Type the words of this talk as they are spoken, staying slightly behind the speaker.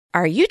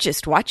Are you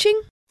just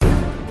watching?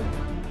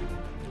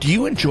 Do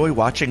you enjoy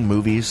watching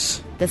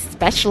movies? The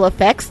special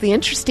effects, the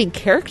interesting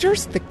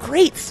characters, the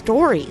great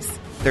stories.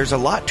 There's a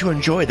lot to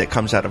enjoy that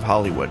comes out of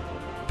Hollywood.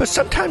 But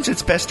sometimes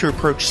it's best to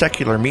approach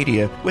secular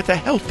media with a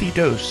healthy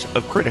dose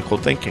of critical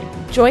thinking.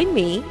 Join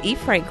me, E.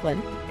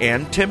 Franklin,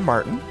 and Tim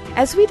Martin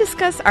as we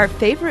discuss our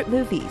favorite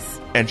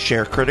movies and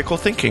share critical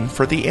thinking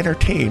for the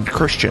entertained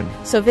Christian.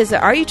 So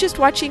visit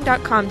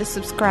areyoujustwatching.com to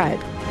subscribe.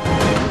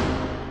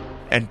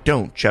 And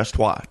don't just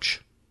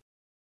watch.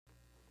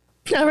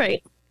 All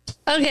right.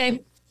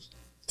 Okay.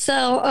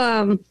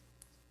 So,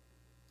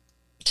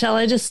 shall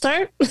I just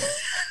start?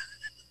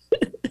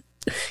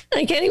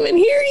 I can't even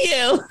hear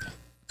you.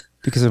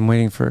 Because I'm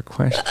waiting for a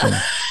question.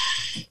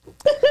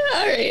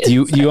 All right.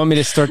 Do you want me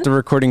to start the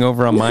recording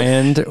over on my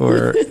end,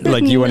 or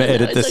like you want to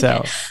edit this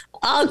out?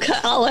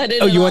 I'll edit.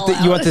 Oh, you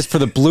want this for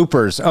the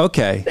bloopers?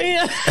 Okay.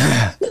 Yeah.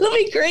 That'll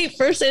be great.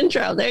 First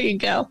intro. There you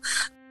go.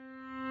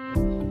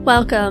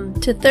 Welcome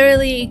to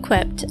Thoroughly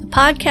Equipped, a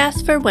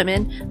podcast for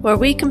women where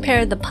we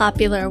compare the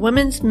popular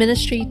women's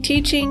ministry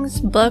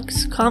teachings,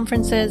 books,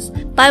 conferences,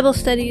 Bible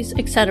studies,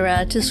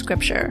 etc. to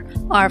Scripture.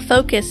 Our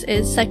focus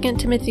is 2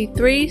 Timothy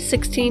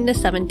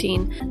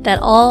 3:16-17, that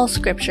all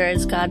Scripture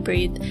is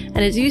God-breathed and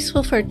is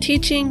useful for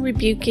teaching,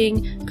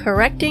 rebuking,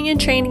 correcting, and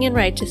training in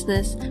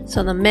righteousness,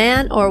 so the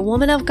man or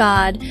woman of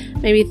God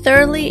may be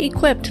thoroughly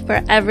equipped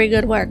for every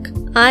good work.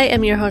 I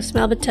am your host,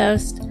 Melba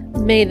Toast.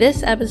 May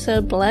this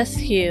episode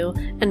bless you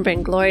and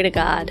bring glory to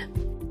God.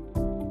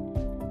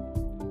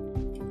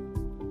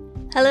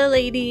 Hello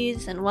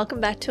ladies, and welcome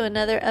back to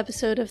another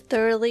episode of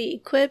Thoroughly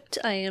Equipped.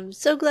 I am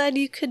so glad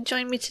you could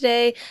join me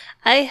today.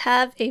 I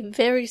have a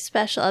very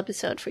special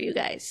episode for you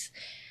guys.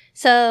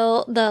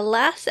 So the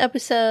last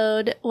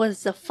episode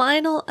was the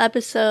final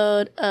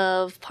episode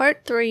of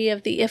part 3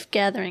 of the If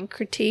Gathering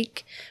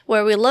critique,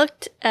 where we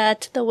looked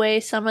at the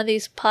way some of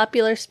these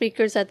popular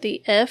speakers at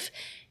the If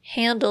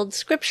handled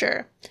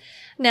Scripture.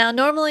 Now,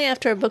 normally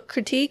after a book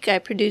critique, I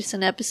produce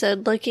an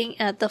episode looking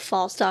at the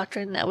false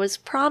doctrine that was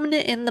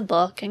prominent in the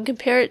book and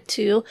compare it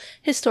to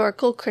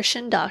historical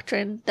Christian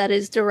doctrine that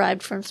is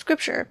derived from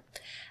Scripture.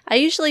 I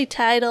usually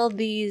title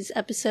these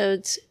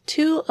episodes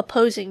Two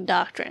Opposing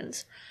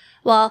Doctrines.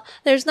 While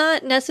there's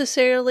not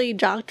necessarily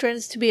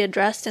doctrines to be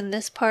addressed in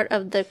this part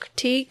of the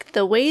critique,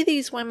 the way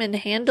these women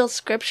handle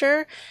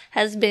Scripture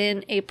has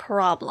been a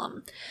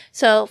problem.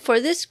 So for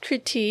this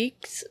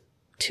critique's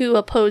Two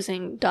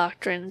Opposing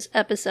Doctrines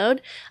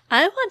episode,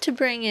 I want to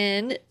bring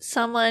in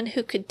someone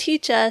who could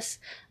teach us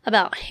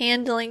about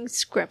handling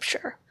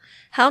Scripture,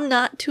 how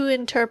not to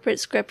interpret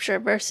Scripture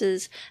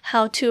versus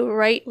how to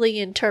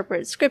rightly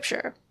interpret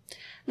Scripture.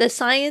 The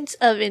science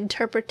of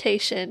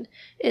interpretation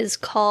is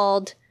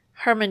called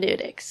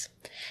hermeneutics.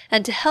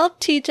 And to help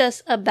teach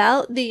us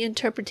about the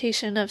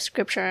interpretation of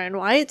Scripture and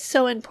why it's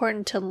so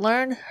important to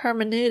learn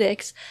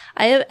hermeneutics,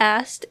 I have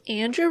asked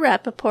Andrew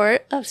Rappaport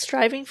of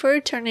Striving for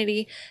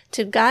Eternity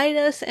to guide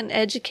us and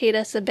educate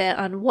us a bit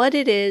on what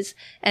it is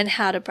and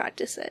how to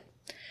practice it.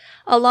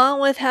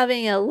 Along with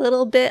having a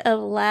little bit of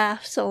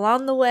laughs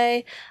along the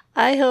way,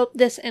 I hope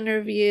this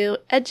interview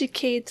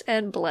educates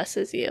and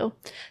blesses you.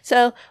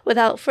 So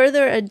without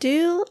further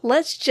ado,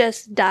 let's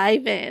just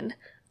dive in.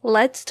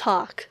 Let's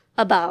talk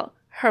about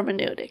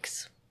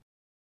hermeneutics.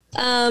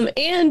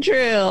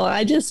 Andrew,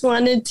 I just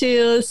wanted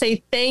to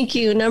say thank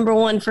you, number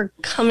one, for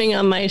coming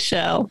on my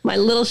show, my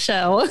little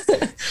show.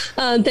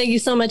 Thank you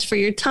so much for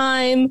your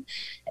time.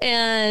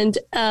 And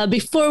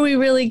before we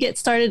really get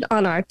started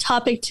on our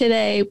topic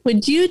today,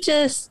 would you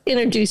just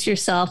introduce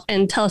yourself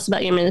and tell us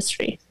about your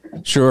ministry?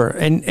 Sure.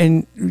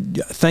 And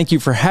thank you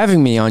for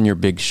having me on your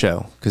big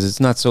show, because it's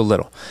not so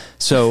little.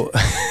 So,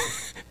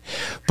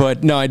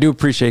 but no, I do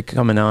appreciate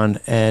coming on,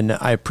 and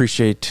I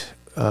appreciate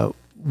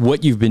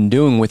what you've been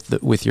doing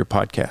with your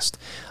podcast.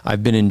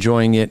 I've been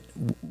enjoying it.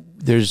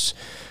 There's,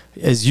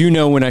 as you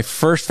know, when I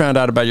first found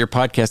out about your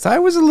podcast, I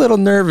was a little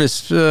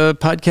nervous.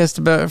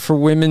 Podcast for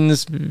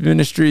women's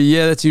ministry,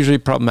 yeah, that's usually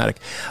problematic.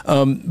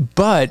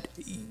 But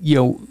you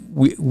know,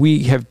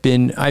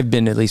 I've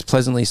been at least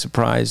pleasantly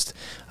surprised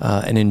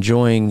and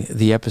enjoying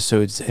the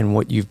episodes and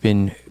what you've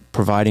been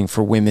providing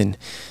for women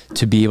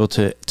to be able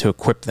to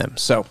equip them.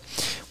 So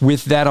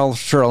with that, I'll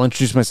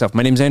introduce myself.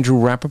 My name is Andrew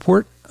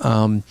Rappaport.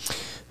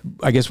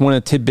 I guess one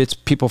of the tidbits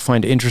people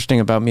find interesting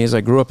about me is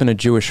I grew up in a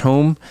Jewish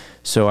home.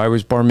 So I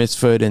was bar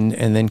mitzvahed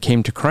and then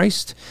came to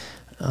Christ.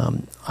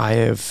 I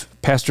have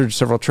pastored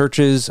several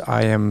churches.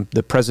 I am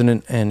the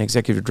president and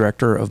executive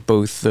director of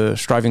both the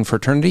Striving for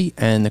Eternity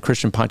and the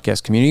Christian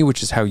Podcast Community,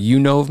 which is how you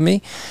know of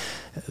me,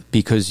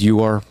 because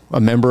you are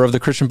a member of the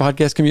Christian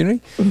Podcast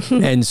Community.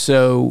 And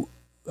so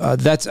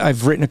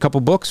I've written a couple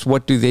books,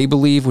 What Do They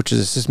Believe, which is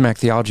a systematic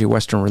theology of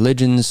Western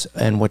religions,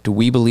 and What Do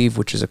We Believe,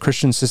 which is a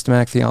Christian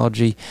systematic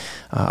theology.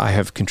 I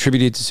have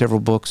contributed to several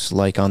books,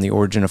 like On the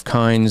Origin of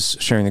Kinds,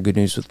 Sharing the Good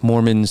News with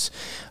Mormons,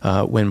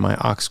 When My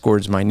Ox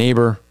Gourds My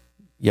Neighbor,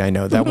 Yeah, I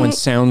know. That one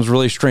sounds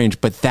really strange,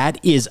 but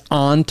that is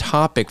on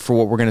topic for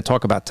what we're going to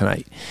talk about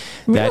tonight.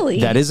 Really?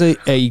 That is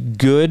a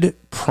good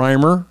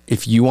primer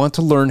if you want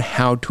to learn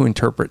how to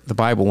interpret the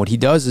Bible. What he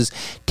does is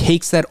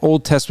takes that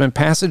Old Testament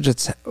passage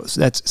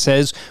that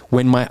says,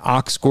 when my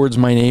ox gourds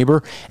my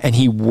neighbor, and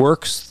he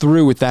works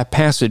through with that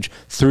passage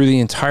through the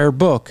entire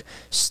book,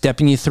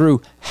 stepping you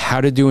through how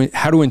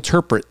to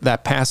interpret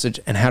that passage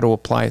and how to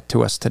apply it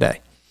to us today.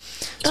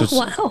 So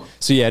wow.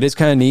 So yeah, it is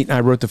kind of neat.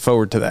 I wrote the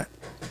forward to that.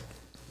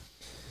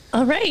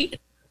 All right.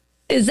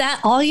 Is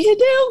that all you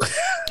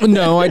do?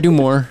 No, I do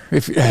more.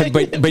 But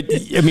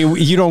I mean,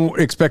 you don't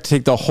expect to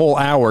take the whole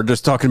hour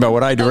just talking about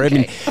what I do.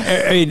 Okay.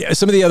 I mean,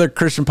 some of the other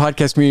Christian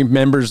podcast community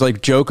members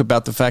like joke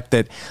about the fact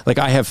that like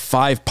I have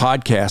 5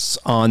 podcasts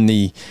on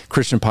the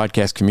Christian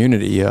podcast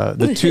community.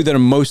 The 2 that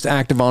I'm most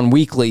active on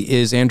weekly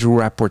is Andrew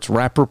Rappaport's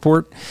Rap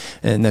Report,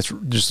 and that's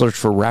just search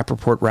for Rap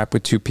Report, Rap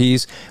with 2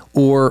 P's,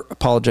 or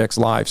Apologetics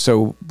Live.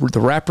 So the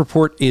Rap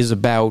Report is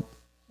about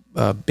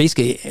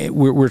basically,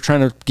 we're trying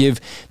to give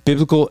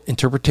biblical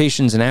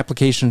interpretations and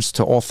applications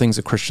to all things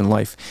of Christian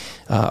life.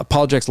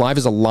 Apologetics Live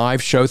is a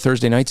live show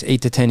Thursday nights,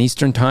 8 to 10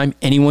 Eastern time.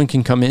 Anyone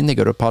can come in. They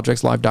go to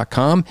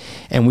apologeticslive.com,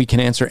 and we can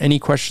answer any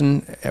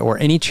question or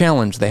any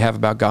challenge they have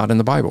about God and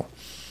the Bible.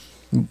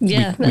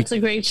 Yeah, that's a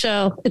great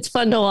show. It's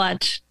fun to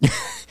watch.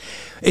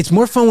 It's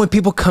more fun when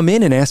people come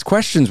in and ask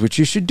questions, which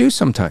you should do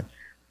sometime.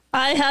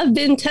 I have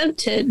been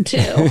tempted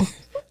to.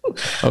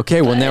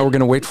 Okay, well, now we're going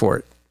to wait for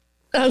it.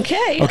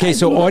 Okay.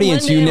 So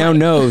audience, you now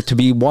know to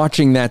be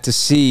watching that to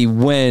see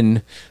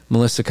when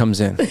Melissa comes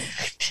in.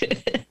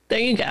 There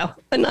you go.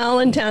 An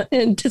all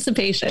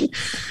anticipation.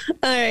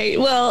 All right.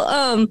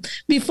 Well,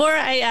 before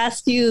I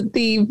ask you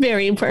the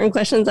very important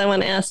questions I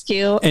want to ask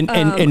you.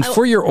 And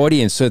for your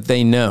audience, so that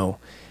they know,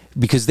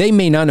 because they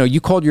may not know, you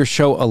called your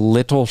show A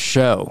Little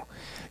Show.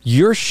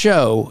 Your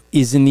show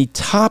is in the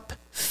top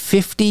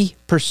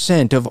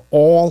 50% of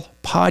all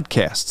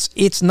podcasts.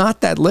 It's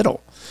not that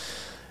little.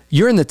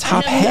 You're in the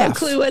top half. I have no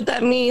clue what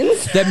that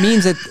means. That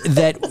means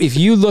that if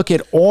you look at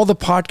all the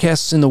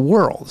podcasts in the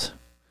world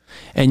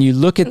and you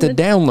look at the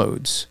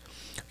downloads,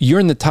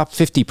 you're in the top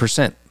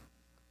 50%.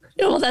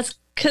 Well, that's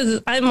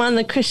because I'm on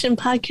the Christian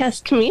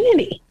podcast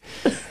community.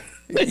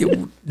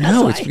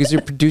 No, it's because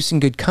you're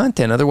producing good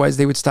content. Otherwise,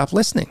 they would stop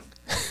listening.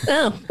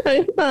 Oh,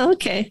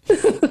 okay.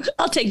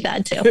 I'll take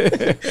that too.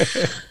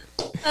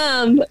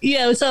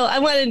 So I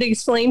wanted to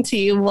explain to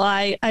you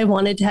why I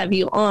wanted to have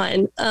you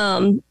on.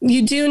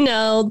 You do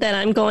know that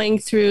I'm going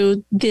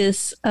through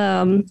this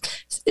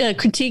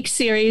critique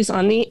series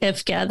on the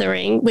If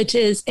Gathering, which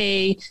is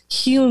a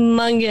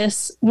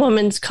humongous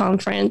women's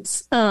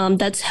conference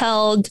that's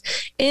held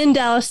in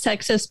Dallas,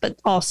 Texas, but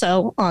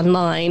also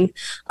online.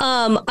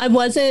 I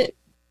wasn't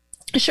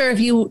sure if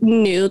you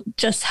knew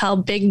just how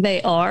big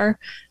they are.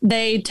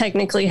 They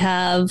technically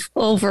have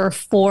over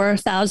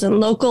 4,000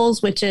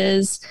 locals, which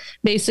is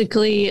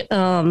basically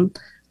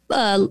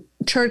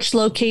church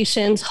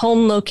locations,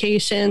 home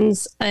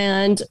locations,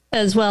 and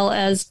as well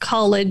as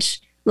college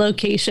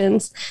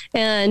locations.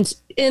 And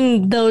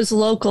in those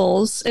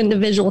locals,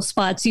 individual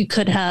spots, you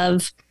could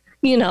have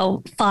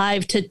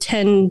 5 to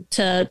 10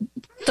 to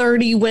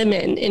 30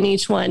 women in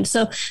each one.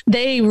 So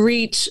they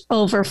reach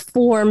over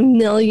 4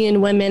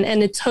 million women,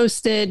 and it's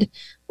hosted.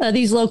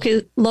 These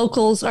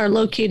locals are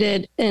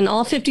located in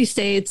all 50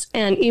 states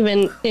and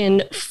even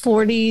in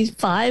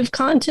 45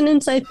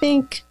 continents, I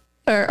think,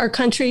 or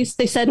countries.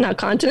 They said not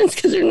continents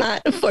because they're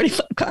not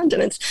 45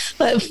 continents,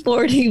 but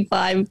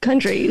 45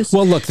 countries.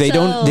 Well, look, they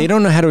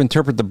don't know how to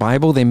interpret the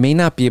Bible. They may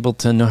not be able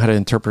to know how to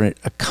interpret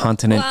a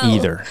continent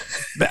either.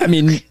 I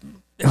mean,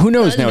 who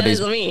knows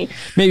nowadays?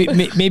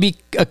 Maybe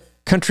a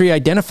country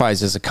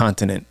identifies as a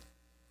continent.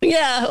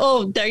 Yeah.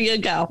 Oh, there you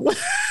go.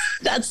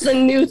 That's the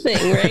new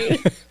thing, right?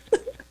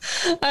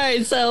 All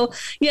right. So,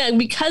 yeah,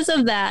 because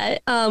of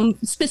that,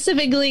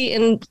 specifically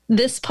in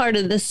this part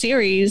of the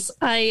series,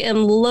 I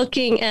am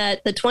looking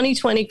at the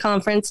 2020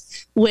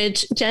 conference,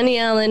 which Jenny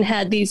Allen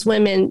had these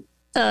women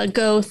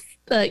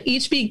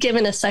each be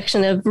given a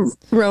section of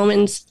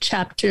Romans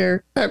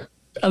chapter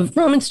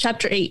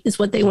 8 is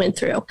what they went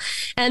through.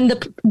 And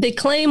the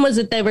claim was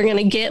that they were going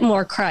to get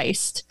more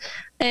Christ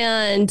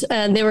and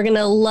they were going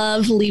to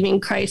love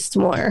leaving Christ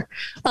more.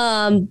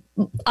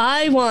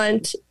 I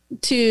want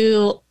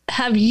to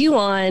have you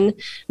on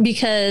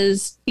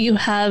because you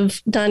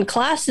have done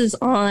classes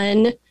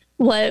on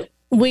what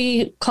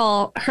we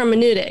call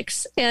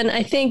hermeneutics. And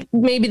I think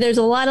maybe there's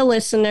a lot of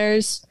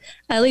listeners,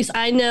 at least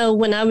I know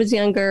when I was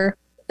younger,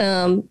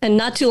 and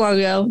not too long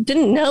ago,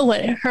 didn't know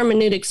what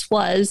hermeneutics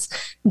was,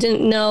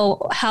 didn't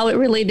know how it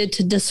related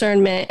to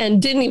discernment,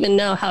 and didn't even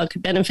know how it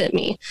could benefit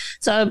me.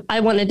 So I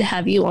wanted to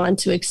have you on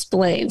to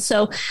explain.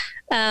 So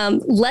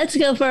let's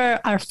go for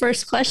our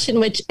first question,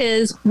 which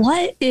is,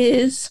 what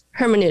is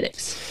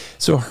hermeneutics?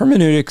 So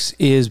hermeneutics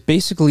is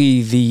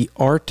basically the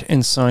art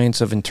and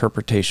science of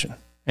interpretation.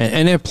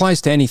 And it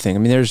applies to anything. I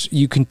mean,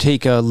 you can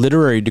take a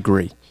literary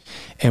degree,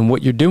 and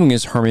what you're doing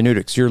is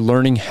hermeneutics. You're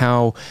learning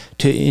how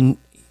to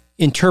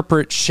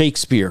interpret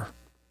Shakespeare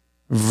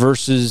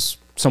versus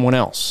someone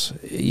else,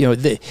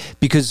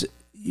 because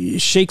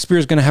Shakespeare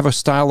is going to have a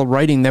style of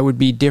writing that would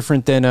be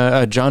different than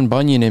a John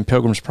Bunyan in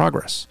Pilgrim's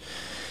Progress.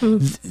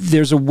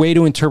 There's a way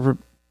to interpret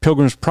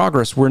Pilgrim's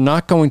Progress. We're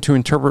not going to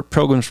interpret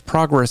Pilgrim's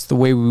Progress the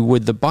way we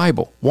would the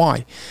Bible.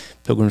 Why?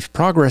 Pilgrim's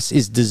Progress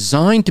is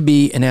designed to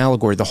be an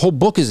allegory. The whole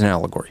book is an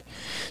allegory.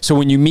 So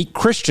when you meet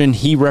Christian,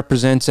 he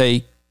represents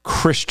a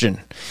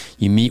Christian.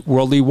 You meet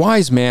worldly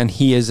wise man,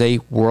 he is a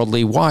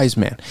worldly wise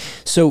man.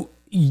 So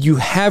you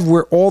have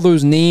where all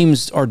those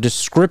names are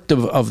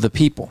descriptive of the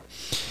people.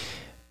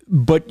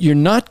 But you're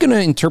not going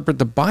to interpret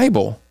the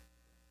Bible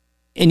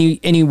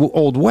any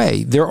old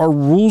way. There are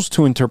rules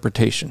to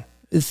interpretation.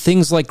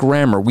 Things like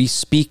grammar. We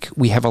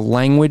have a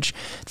language.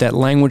 That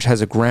language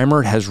has a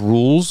grammar. It has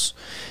rules.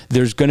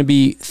 There's going to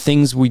be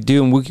things we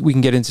do, and we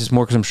can get into this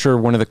more because I'm sure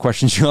one of the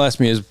questions you'll ask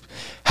me is,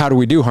 how do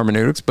we do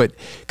hermeneutics? But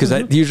because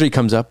that usually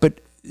comes up. But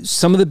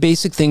some of the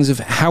basic things of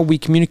how we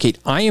communicate.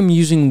 I am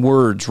using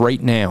words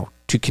right now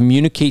to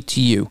communicate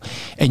to you,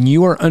 and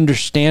you are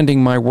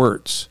understanding my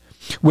words.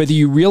 Whether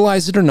you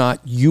realize it or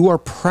not, you are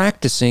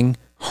practicing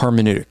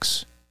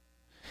hermeneutics.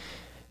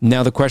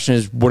 Now the question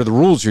is, what are the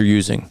rules you're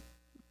using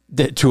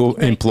to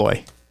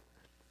employ?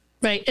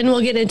 Right, and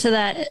we'll get into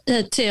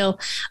that too.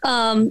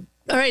 All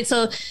right,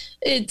 so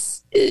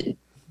it's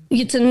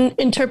an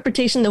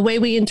interpretation, the way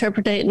we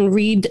interpret it and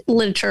read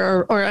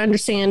literature or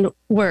understand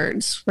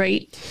words,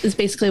 right? Is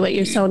basically what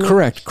you're telling me.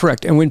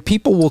 Correct. And when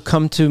people will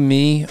come to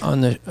me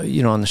on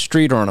the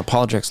street or on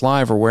Apologetics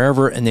Live or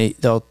wherever, and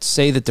they'll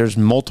say that there's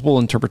multiple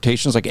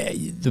interpretations, like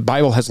the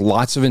Bible has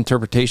lots of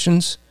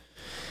interpretations.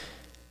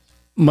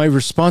 My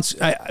response,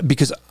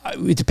 because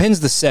it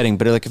depends the setting,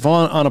 but like if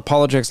I'm on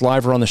Apologetics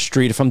Live or on the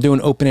street, if I'm doing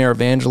open air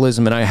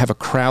evangelism and I have a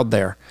crowd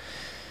there,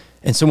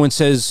 and someone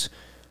says,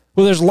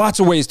 well, there's lots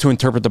of ways to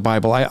interpret the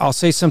Bible. I'll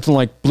say something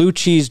like, blue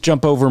cheese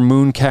jump over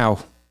moon cow.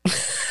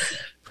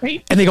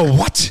 Right. And they go,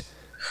 what?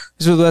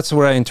 So that's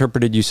what I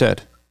interpreted you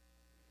said.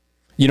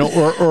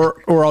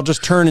 Or I'll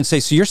just turn and say,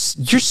 so you're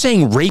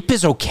saying rape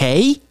is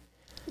okay?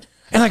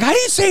 And like, I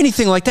didn't say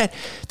anything like that.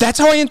 That's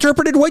how I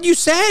interpreted what you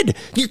said.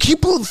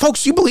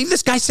 Folks, you believe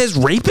this guy says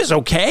rape is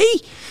okay?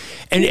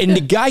 And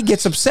the guy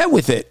gets upset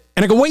with it.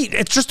 And I go, wait,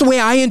 it's just the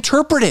way I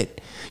interpret it.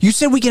 You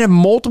said we can have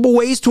multiple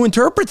ways to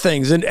interpret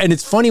things. And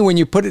it's funny when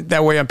you put it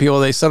that way on people,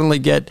 they suddenly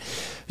get,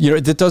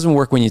 it doesn't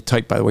work when you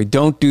type, by the way.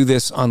 Don't do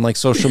this on like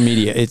social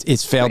media.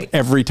 It's failed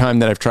every time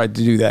that I've tried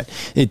to do that.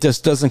 It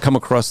just doesn't come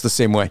across the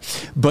same way.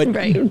 But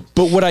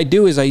what I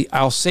do is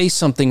I'll say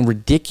something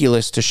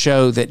ridiculous to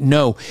show that,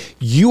 no,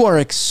 you are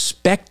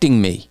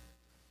expecting me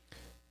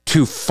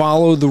to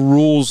follow the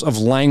rules of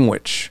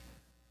language.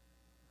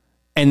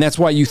 And that's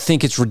why you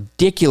think it's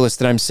ridiculous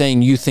that I'm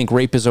saying you think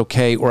rape is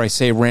okay or I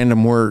say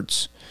random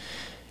words.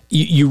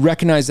 You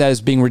recognize that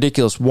as being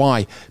ridiculous.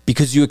 Why?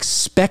 Because you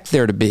expect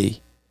there to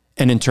be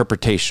an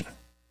interpretation.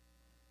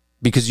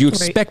 Because you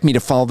expect me to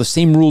follow the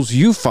same rules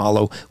you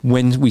follow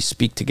when we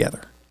speak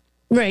together.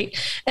 Right.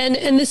 And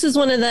this is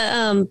one of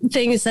the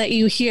things that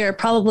you hear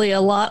probably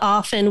a lot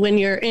often when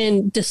you're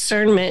in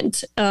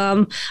discernment.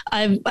 I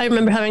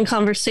remember having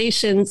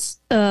conversations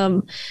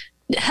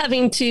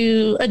having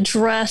to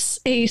address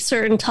a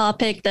certain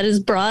topic that is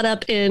brought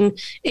up in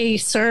a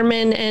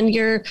sermon, and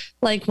you're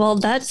like, well,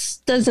 that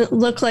doesn't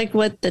look like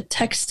what the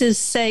text is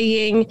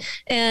saying.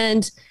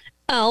 And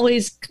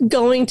always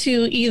going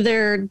to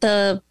either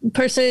the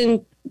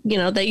person,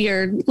 that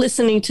you're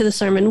listening to the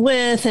sermon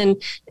with,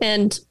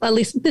 and at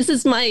least this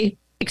is my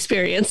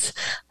experience,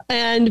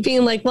 and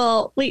being like,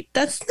 well, wait,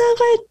 that's not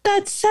what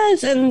that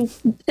says. And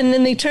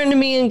then they turn to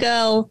me and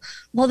go,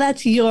 well,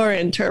 that's your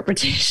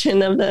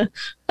interpretation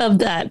of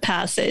that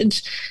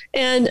passage.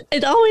 And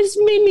it always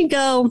made me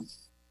go,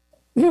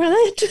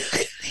 what?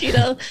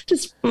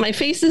 Just my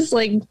face is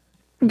like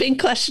big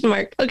question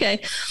mark.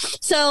 Okay.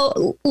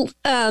 So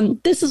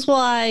this is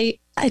why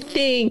I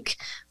think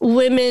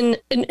women,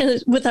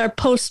 and with our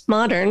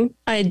postmodern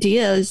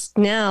ideas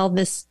now,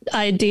 this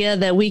idea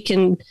that we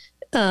can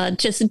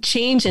just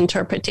change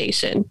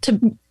interpretation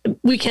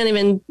we can't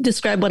even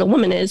describe what a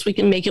woman is. We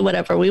can make it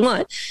whatever we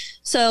want.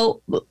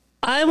 So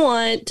I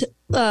want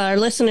our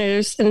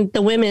listeners and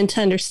the women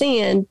to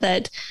understand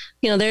that,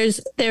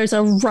 there's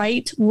a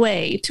right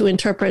way to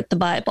interpret the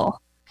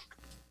Bible.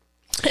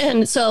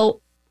 And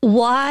so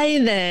why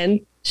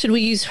then should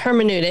we use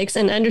hermeneutics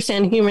and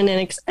understand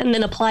hermeneutics and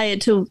then apply it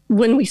to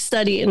when we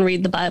study and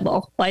read the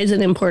Bible? Why is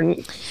it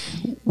important?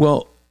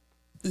 Well,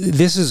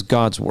 this is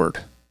God's word.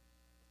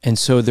 And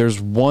so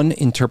there's one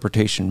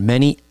interpretation,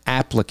 many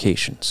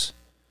applications.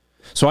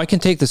 So I can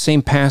take the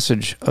same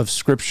passage of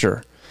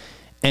Scripture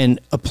and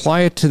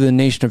apply it to the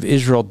nation of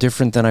Israel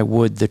different than I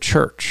would the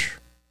church.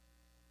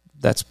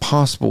 That's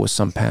possible with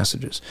some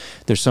passages.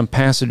 There's some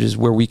passages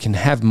where we can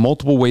have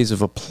multiple ways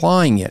of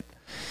applying it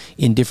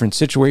in different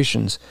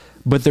situations,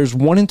 but there's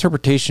one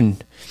interpretation.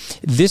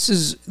 This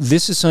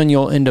is something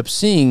you'll end up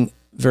seeing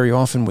very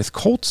often with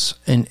cults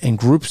and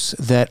groups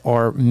that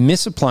are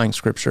misapplying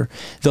Scripture.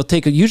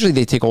 Usually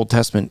they take Old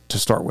Testament to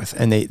start with,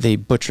 and they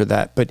butcher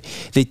that, but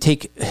they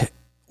take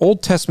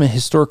Old Testament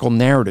historical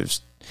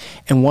narratives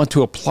and want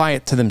to apply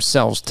it to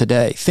themselves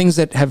today, things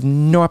that have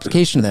no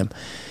application to them,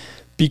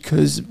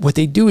 because what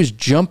they do is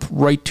jump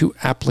right to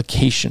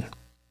application.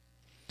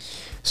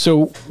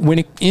 So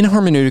in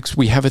hermeneutics,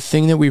 we have a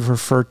thing that we've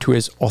referred to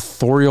as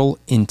authorial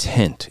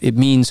intent. It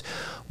means,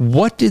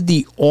 what did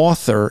the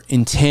author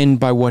intend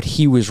by what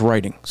he was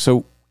writing?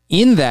 So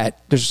in that,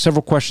 there's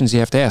several questions you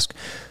have to ask.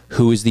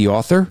 Who is the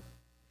author?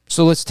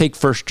 So let's take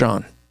 1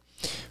 John.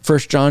 1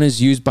 John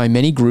is used by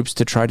many groups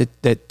to try to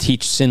that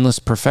teach sinless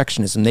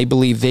perfectionism. They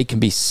believe they can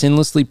be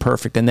sinlessly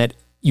perfect and that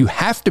you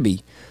have to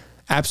be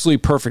absolutely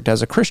perfect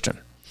as a Christian.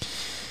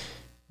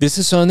 This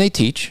is something they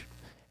teach,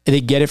 and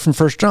they get it from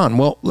 1 John.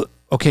 Well,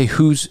 okay,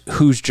 who's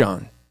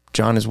John?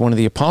 John is one of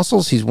the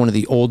apostles. He's one of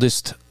the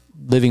oldest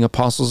living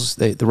apostles.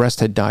 The rest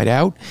had died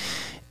out,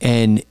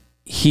 and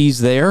he's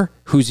there.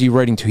 Who's he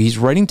writing to? He's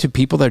writing to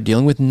people that are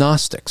dealing with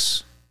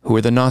Gnostics. Who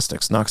are the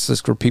Gnostics?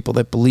 Gnostics were people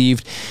that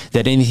believed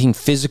that anything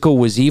physical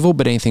was evil,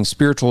 but anything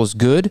spiritual is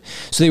good.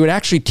 So they would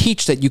actually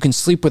teach that you can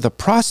sleep with a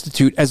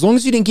prostitute as long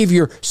as you didn't give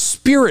your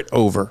spirit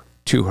over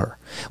to her.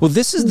 Well,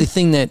 this is the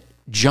thing that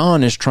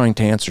John is trying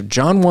to answer.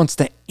 John wants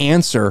to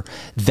answer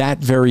that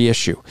very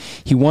issue.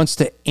 He wants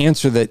to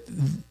answer that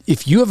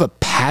if you have a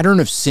pattern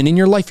of sin in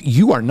your life,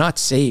 you are not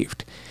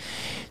saved.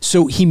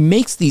 So he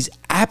makes these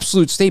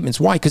absolute statements.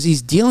 Why? Because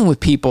he's dealing with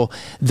people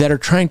that are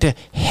trying to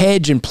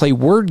hedge and play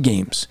word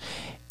games.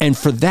 And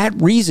for that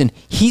reason,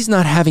 he's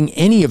not having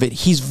any of it.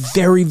 He's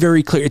very,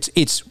 very clear.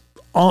 It's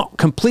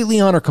completely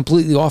on or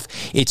completely off.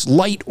 It's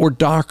light or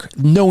dark,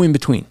 no in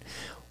between.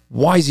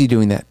 Why is he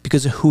doing that?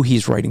 Because of who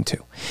he's writing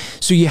to.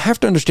 So you have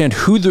to understand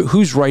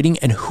who's writing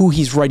and who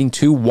he's writing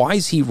to. Why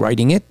is he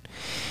writing it?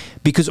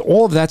 Because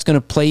all of that's going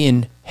to play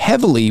in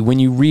heavily when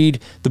you read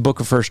the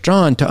book of 1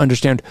 John to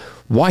understand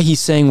why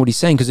he's saying what he's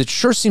saying. Because it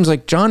sure seems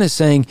like John is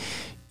saying,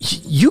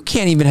 you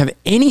can't even have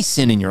any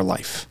sin in your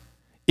life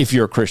if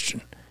you're a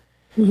Christian.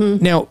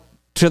 Mm-hmm. Now,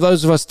 to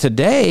those of us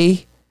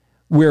today,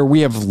 where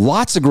we have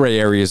lots of gray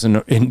areas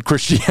in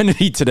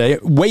Christianity today,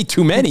 way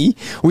too many,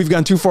 we've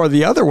gone too far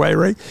the other way,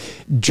 right?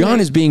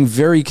 John is being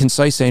very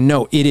concise, saying,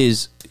 no, it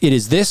is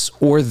this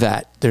or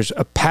that. There's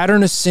a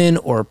pattern of sin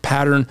or a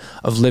pattern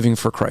of living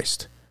for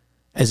Christ,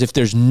 as if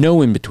there's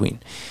no in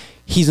between.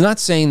 He's not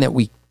saying that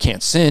we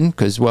can't sin,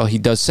 because, well, he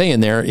does say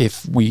in there,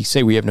 if we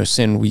say we have no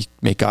sin, we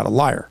make God a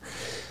liar.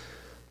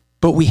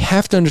 But we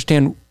have to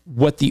understand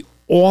what the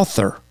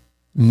author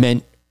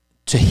meant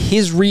to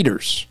his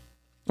readers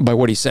by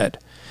what he said.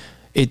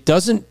 We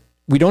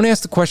don't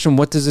ask the question,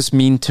 what does this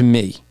mean to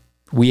me?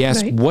 We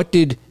ask, What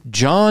did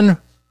John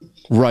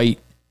write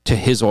to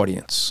his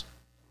audience?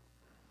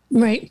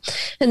 Right.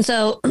 And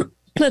so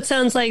that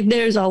sounds like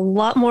there's a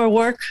lot more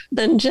work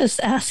than just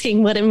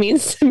asking what it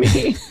means to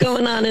me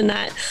going on in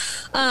that,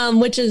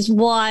 which is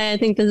why I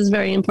think this is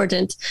very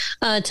important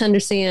to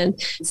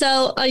understand.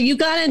 So you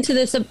got into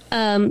this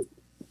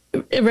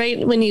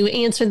right when you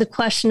answered the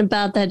question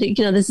about that,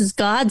 this is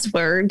God's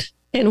word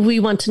and we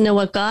want to know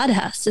what God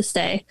has to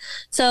say.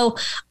 So,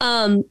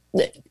 and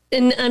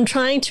I'm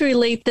trying to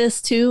relate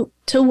this to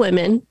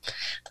women.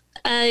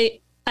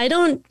 I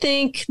don't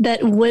think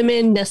that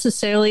women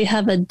necessarily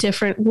have a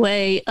different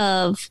way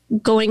of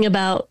going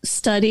about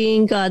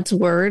studying God's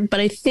word, but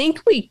I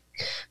think we,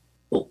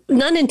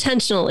 not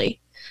intentionally,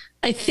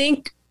 I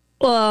think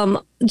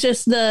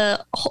just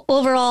the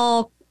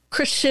overall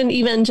Christian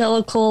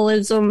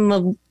evangelicalism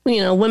of,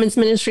 women's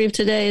ministry of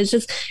today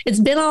is it's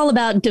been all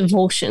about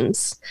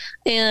devotions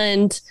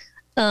and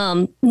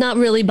not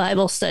really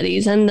Bible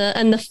studies and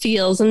the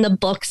feels and the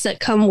books that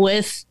come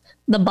with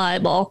the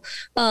Bible.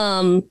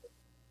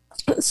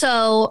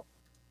 So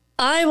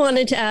I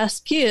wanted to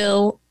ask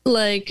you,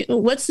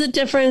 what's the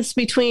difference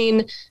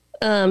between,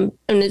 and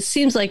it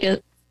seems like a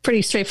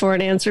pretty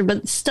straightforward answer,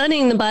 but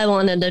studying the Bible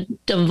in a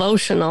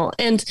devotional,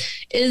 and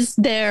is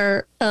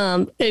there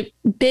a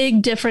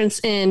big difference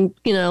in,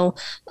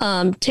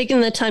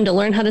 taking the time to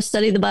learn how to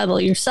study the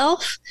Bible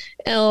yourself,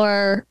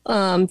 or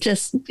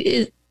just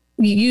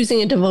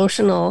using a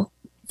devotional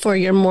for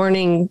your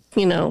morning,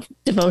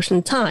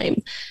 devotion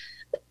time?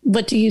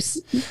 What do you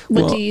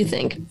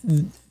think?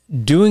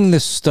 Doing the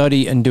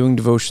study and doing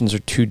devotions are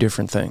two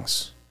different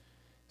things.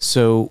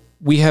 So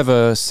we have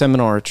a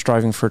seminar at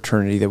Striving for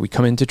Eternity that we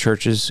come into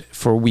churches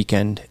for a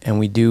weekend, and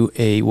we do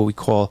what we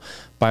call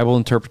Bible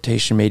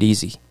Interpretation Made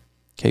Easy.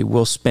 Okay,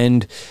 we'll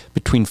spend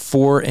between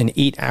 4 and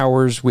 8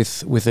 hours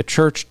with a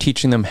church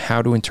teaching them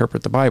how to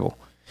interpret the Bible.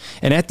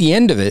 And at the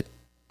end of it,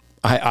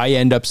 I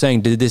end up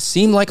saying, did this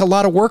seem like a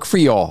lot of work for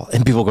y'all?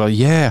 And people go,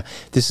 yeah,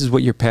 this is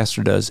what your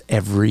pastor does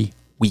every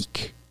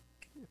week.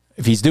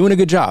 If he's doing a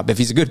good job, if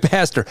he's a good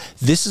pastor,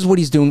 this is what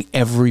he's doing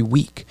every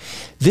week.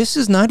 This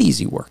is not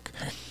easy work.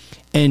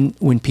 And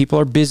when people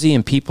are busy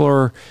and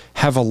people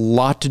have a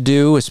lot to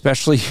do,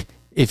 especially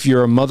if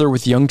you're a mother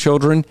with young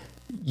children,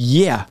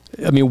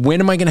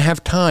 when am I going to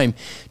have time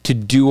to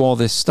do all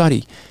this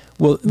study?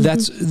 Well,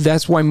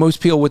 that's why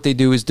most people, what they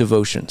do is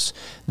devotions.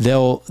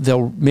 They'll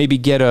maybe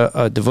get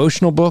a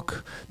devotional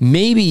book.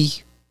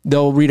 Maybe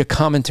they'll read a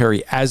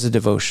commentary as a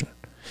devotion.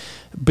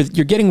 But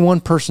you're getting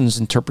one person's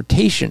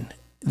interpretation.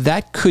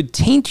 That could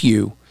taint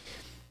you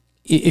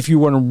if you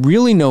want to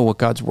really know what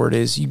God's word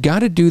is, you got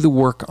to do the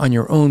work on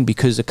your own,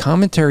 because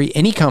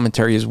any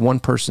commentary is one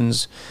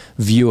person's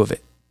view of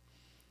it.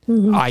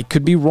 I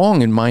could be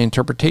wrong in my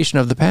interpretation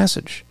of the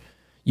passage.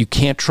 You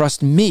can't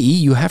trust me.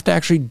 You have to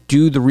actually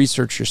do the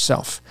research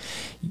yourself.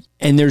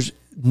 And there's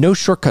no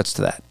shortcuts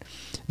to that.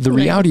 The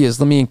reality is,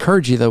 let me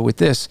encourage you though with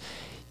this.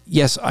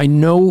 Yes, I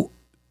know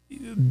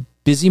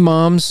busy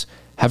moms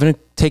having to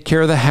take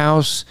care of the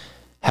house,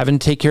 having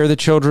to take care of the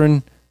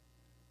children.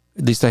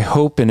 At least I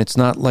hope, and it's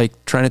not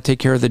like trying to take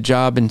care of the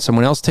job and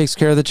someone else takes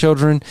care of the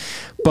children.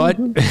 But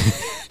I'm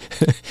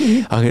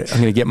going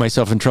to get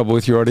myself in trouble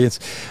with your audience.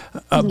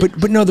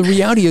 But no, the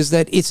reality is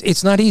that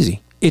it's not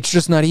easy. It's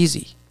just not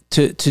easy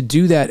to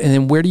do that. And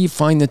then where do you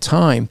find the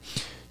time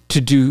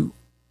to do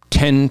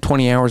 10,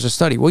 20 hours of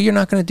study? Well, you're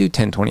not going to do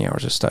 10, 20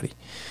 hours of study.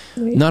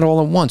 Right. Not all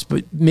at once,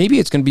 but maybe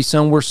it's going to be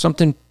somewhere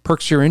something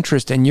perks your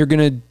interest and you're going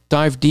to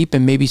dive deep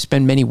and maybe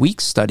spend many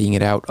weeks studying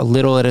it out a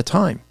little at a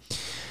time.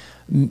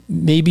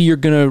 Maybe you're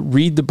going to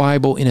read the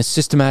Bible in a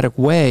systematic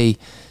way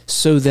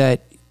so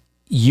that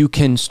you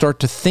can start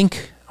to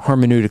think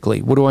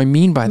hermeneutically. What do I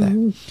mean by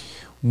that?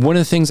 One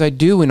of the things I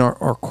do in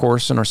our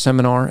course, in our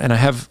seminar, and I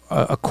have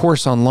a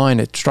course online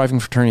at Striving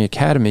Fraternity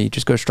Academy.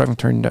 Just go to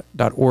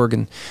strivingfraternity.org,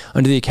 and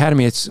under the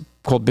Academy, it's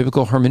called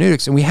Biblical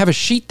Hermeneutics. And we have a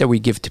sheet that we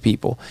give to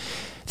people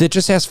that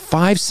just asks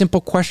 5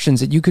 simple questions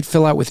that you could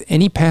fill out with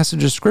any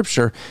passage of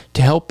Scripture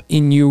to help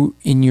in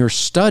your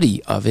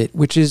study of it,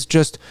 which is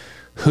just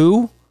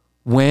who,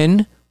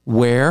 when,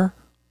 where,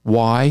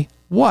 why,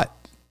 what.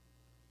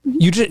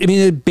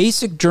 The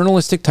basic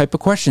journalistic type of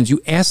questions.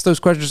 You ask those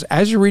questions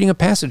as you're reading a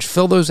passage,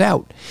 fill those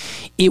out.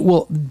 It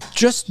will,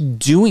 just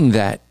doing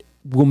that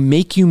will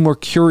make you more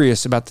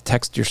curious about the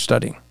text you're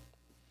studying.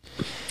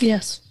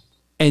 Yes.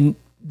 And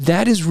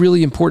that is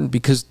really important,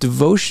 because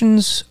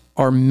devotions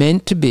are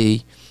meant to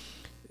be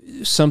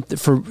something,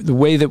 for the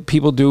way that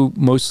people do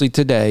mostly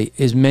today,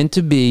 is meant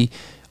to be,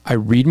 I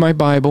read my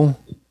Bible,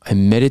 I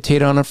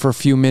meditate on it for a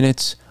few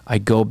minutes, I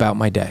go about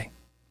my day.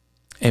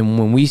 And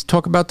when we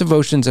talk about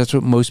devotions, that's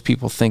what most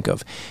people think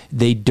of.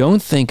 They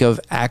don't think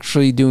of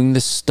actually doing the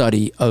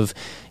study of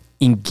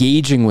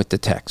engaging with the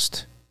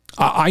text.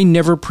 I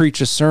never preach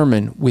a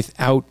sermon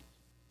without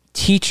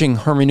teaching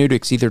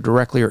hermeneutics, either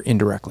directly or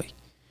indirectly.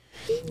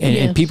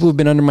 And people who've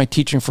been under my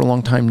teaching for a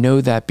long time know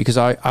that, because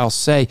I'll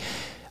say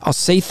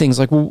things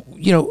like, well,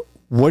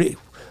 what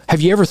have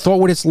you ever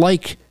thought what it's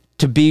like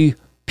to be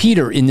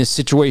Peter in this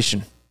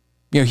situation?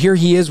 Here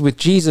he is with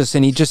Jesus,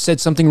 and he just said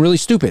something really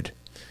stupid.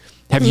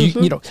 Have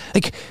you,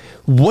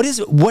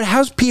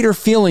 how's Peter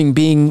feeling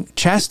being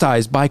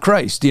chastised by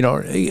Christ?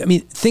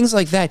 Things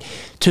like that,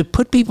 to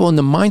put people in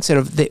the mindset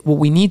of that. What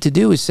we need to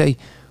do is say,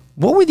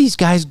 what were these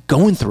guys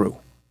going through?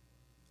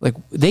 Like,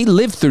 they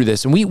lived through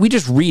this, and we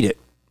just read it.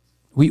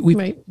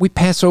 We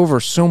pass over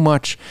so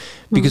much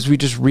because we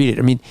just read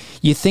it.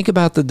 You think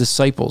about the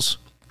disciples.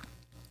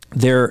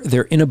 They're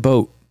in a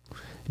boat.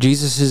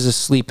 Jesus is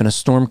asleep and a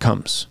storm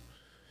comes.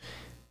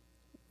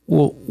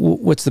 Well,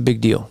 what's the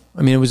big deal?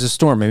 It was a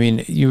storm.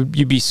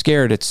 You'd be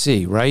scared at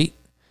sea, right?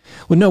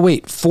 Well, no,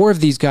 wait. 4 of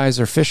these guys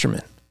are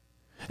fishermen.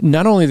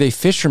 Not only are they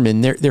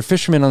fishermen, they're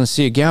fishermen on the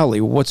Sea of Galilee.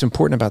 What's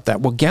important about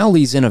that? Well,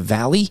 Galilee's in a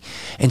valley,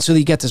 and so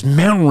you got this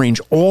mountain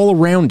range all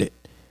around it,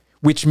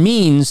 which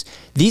means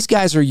these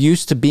guys are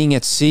used to being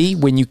at sea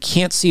when you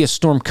can't see a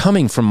storm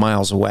coming from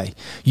miles away.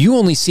 You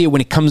only see it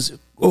when it comes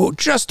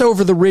just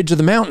over the ridge of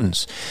the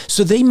mountains.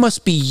 So they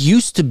must be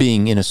used to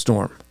being in a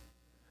storm.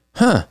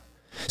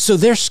 So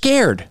they're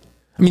scared.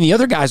 The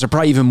other guys are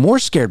probably even more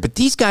scared, but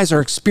these guys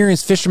are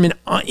experienced fishermen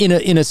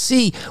in a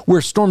sea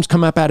where storms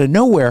come up out of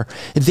nowhere.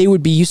 They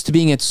would be used to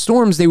being at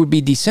storms. They would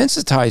be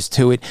desensitized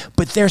to it,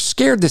 but they're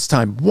scared this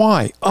time.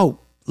 Why? Oh,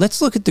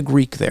 let's look at the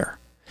Greek there.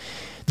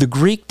 The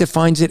Greek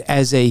defines it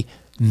as a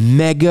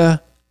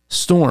mega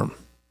storm,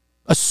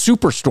 a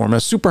superstorm, a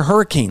super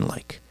hurricane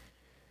like.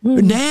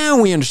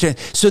 Now we understand.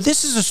 So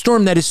this is a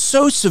storm that is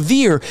so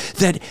severe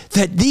that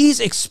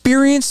these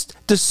experienced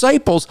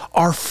disciples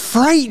are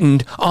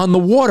frightened on the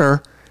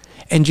water,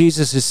 and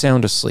Jesus is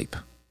sound asleep.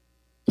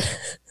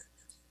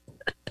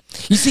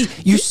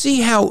 You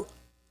see how,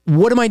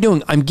 what am I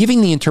doing? I'm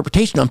giving the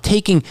interpretation. I'm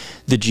taking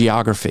the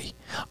geography.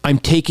 I'm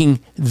taking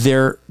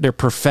their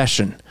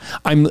profession.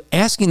 I'm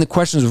asking the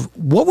questions of,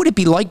 what would it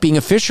be like being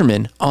a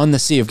fisherman on the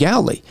Sea of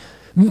Galilee?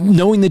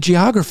 Knowing the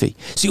geography.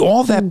 See,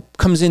 all that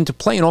comes into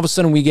play, and all of a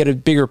sudden we get a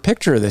bigger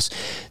picture of this.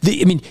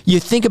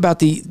 You think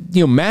about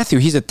Matthew,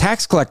 he's a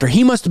tax collector.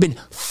 He must have been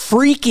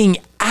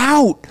freaking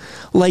out,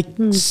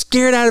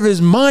 scared out of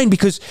his mind,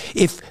 because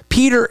if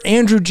Peter,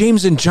 Andrew,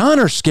 James, and John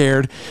are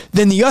scared,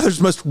 then the others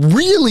must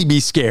really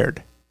be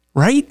scared,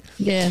 right?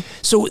 Yeah.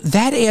 So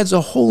that adds a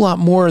whole lot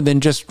more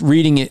than just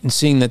reading it and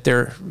seeing that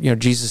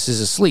Jesus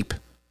is asleep.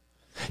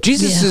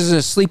 Jesus is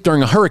asleep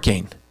during a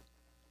hurricane.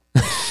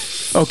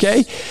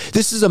 Okay?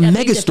 This is a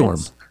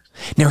megastorm.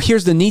 Now,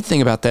 here's the neat thing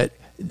about that.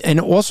 And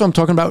also, I'm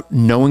talking about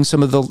knowing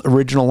some of the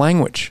original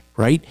language,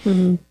 right?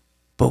 Mm-hmm.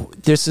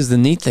 But this is the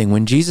neat thing.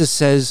 When Jesus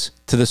says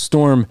to the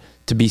storm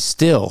to be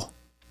still,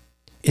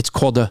 it's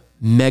called a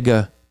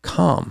mega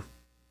calm.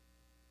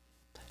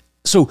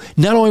 So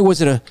not only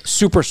was it a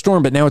super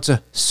storm, but now it's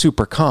a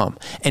super calm,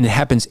 and it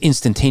happens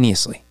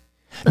instantaneously.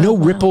 No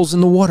ripples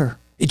in the water.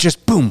 It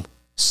just, boom,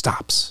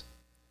 stops.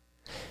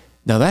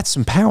 Now that's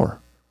some power.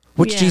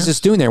 What's Jesus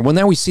doing there? Well,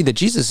 now we see that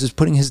Jesus is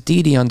putting his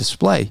deity on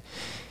display.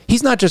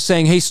 He's not just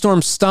saying, hey,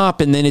 storm,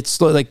 stop, and then it's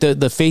like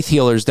the faith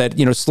healers that,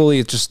 slowly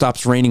it just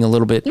stops raining a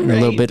little bit, and a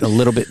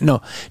little bit.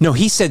 No,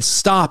 he said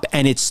stop,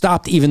 and it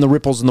stopped even the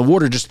ripples in the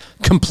water, just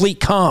complete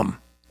calm.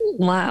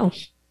 Wow.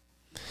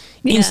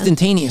 Yeah.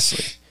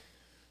 Instantaneously.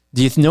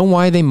 Do you know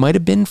why they might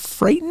have been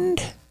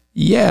frightened?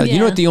 Yeah. You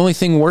know what the only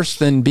thing worse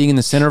than being in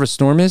the center of a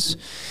storm is?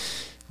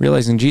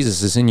 Realizing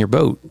Jesus is in your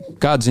boat.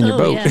 God's in your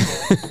boat.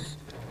 Yeah.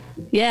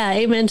 Yeah,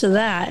 amen to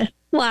that.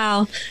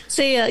 Wow.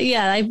 So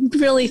I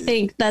really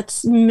think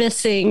that's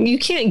missing. You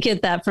can't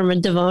get that from a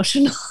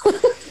devotional.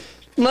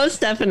 Most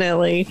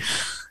definitely.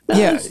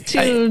 That's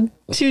too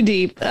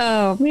deep.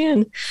 Oh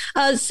man.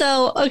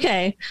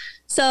 Okay.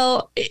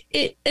 So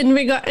in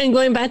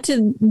going back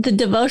to the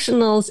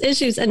devotionals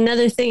issues,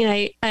 another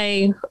thing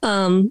I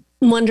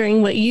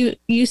wondering what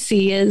you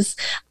see is,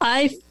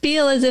 I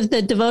feel as if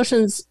the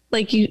devotions,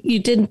 like you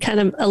did kind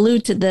of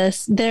allude to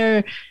this,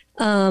 they're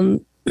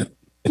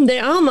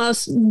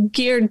almost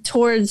geared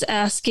towards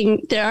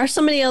asking, there are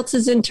somebody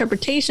else's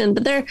interpretation,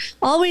 but they're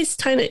always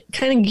kind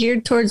of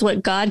geared towards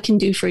what God can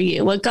do for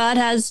you, what God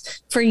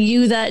has for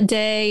you that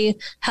day,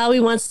 how he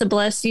wants to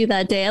bless you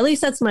that day. At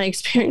least that's my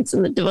experience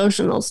in the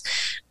devotionals.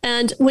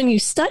 And when you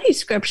study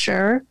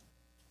scripture,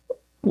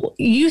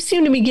 you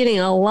seem to be getting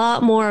a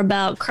lot more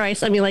about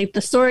Christ. I mean, like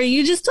the story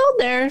you just told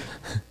there.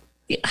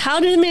 How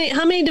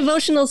many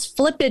devotionals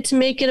flip it to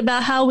make it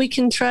about how we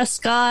can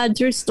trust God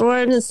through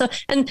storms and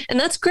stuff? And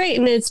that's great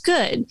and it's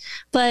good.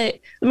 But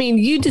I mean,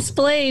 you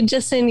displayed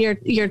just in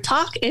your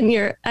talk and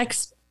your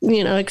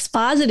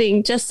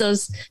expositing just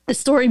the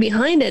story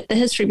behind it, the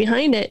history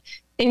behind it,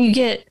 and you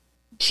get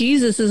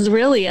Jesus is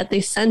really at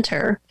the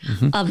center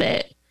of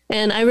it.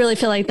 And I really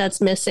feel like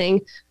that's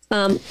missing.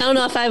 I don't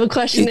know if I have a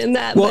question in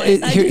that. Well,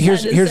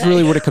 here's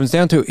really what it comes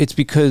down to. It's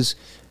because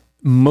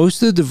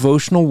most of the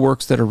devotional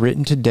works that are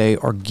written today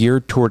are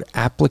geared toward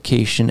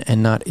application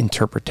and not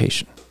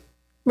interpretation.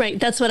 Right.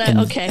 That's what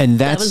And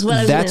that's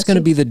going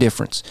to be the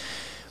difference.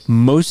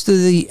 Most of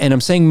and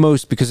I'm saying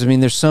most because, I mean,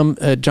 there's some,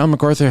 John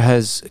MacArthur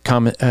has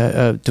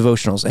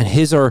devotionals, and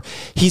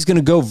he's going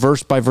to go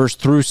verse by verse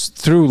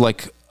through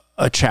like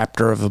a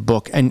chapter of a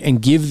book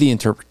and give the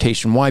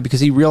interpretation. Why? Because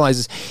he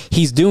realizes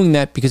he's doing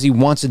that because he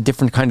wants a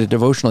different kind of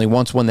devotional. He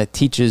wants one that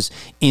teaches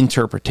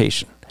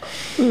interpretation.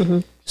 Mm-hmm.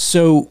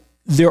 So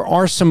there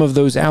are some of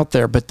those out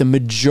there, but the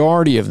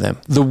majority of them,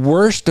 the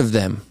worst of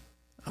them,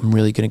 I'm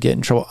really going to get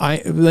in trouble.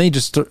 Let me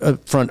just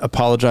up front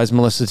apologize,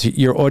 Melissa.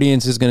 Your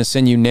audience is going to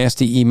send you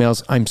nasty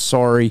emails. I'm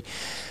sorry.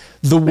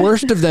 The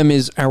worst of them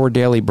is Our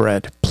Daily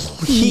Bread.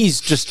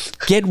 Please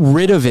just get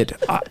rid of it.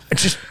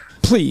 Just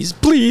please.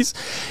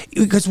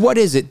 Because what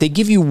is it? They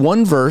give you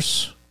one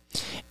verse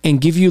and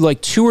give you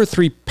like 2 or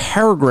 3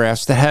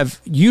 paragraphs that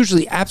have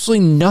usually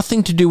absolutely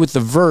nothing to do with the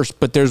verse,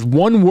 but there's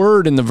one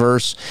word in the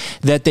verse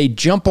that they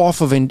jump off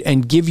of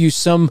and give you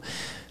some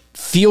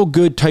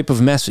feel-good type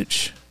of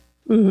message.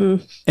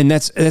 Mm-hmm. And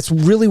that's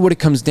really what it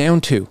comes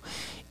down to.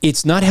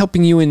 It's not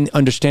helping you in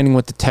understanding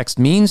what the text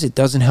means. It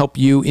doesn't help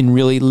you in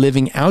really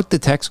living out the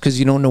text because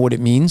you don't know what it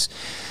means.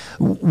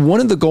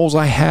 One of the goals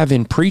I have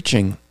in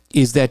preaching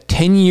is that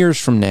 10 years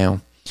from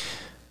now,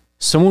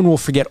 someone will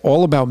forget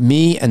all about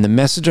me and the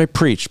message I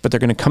preached, but they're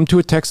going to come to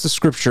a text of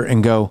scripture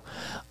and go,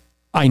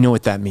 I know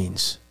what that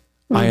means.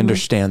 Mm-hmm. I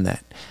understand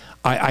that.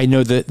 I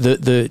know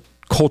the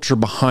culture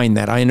behind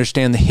that. I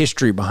understand the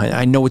history behind it.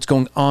 I know what's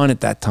going on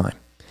at that time.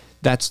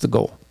 That's the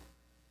goal.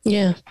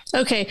 Yeah.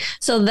 Okay.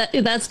 So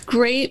that's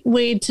great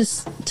way to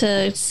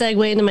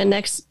segue into my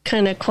next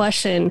kind of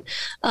question.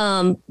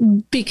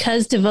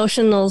 Because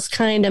devotionals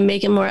kind of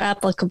make it more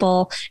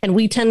applicable, and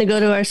we tend to go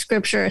to our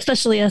scripture,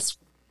 especially as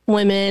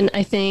women,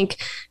 I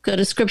think, go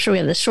to scripture. We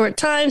have the short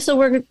time, so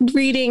we're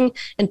reading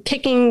and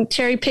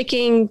cherry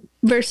picking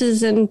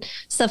verses and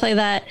stuff like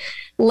that.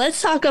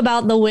 Let's talk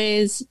about the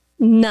ways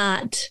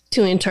not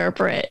to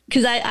interpret,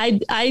 because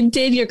I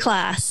did your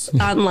class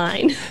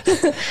online.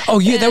 Oh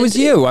yeah, that was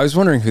you. I was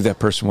wondering who that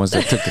person was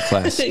that took the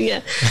class. Yeah.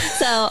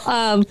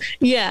 So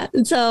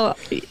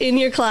in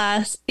your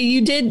class you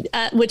did,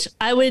 which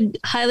I would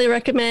highly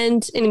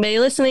recommend anybody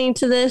listening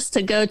to this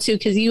to go to,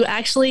 because you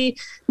actually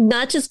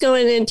not just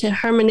going into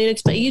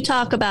hermeneutics, but you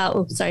talk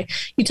about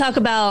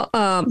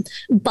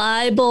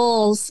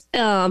Bibles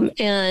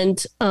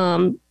and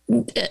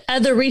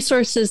other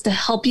resources to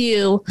help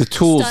you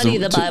study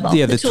the Bible.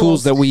 The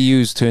tools that we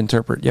use to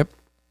interpret. Yep.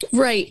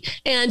 Right.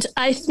 And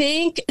I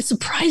think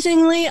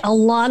surprisingly, a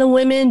lot of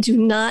women do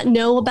not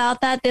know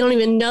about that. They don't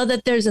even know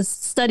that there's a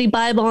study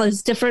Bible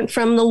is different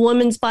from the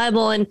woman's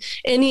Bible and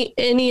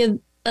any of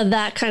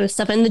that kind of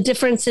stuff, and the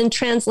difference in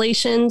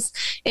translations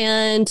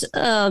and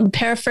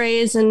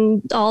paraphrase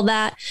and all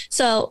that.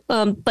 So,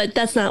 but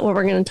that's not what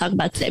we're going to talk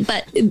about today.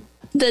 But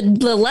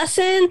the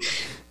lesson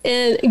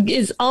it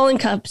is all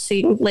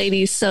encompassing,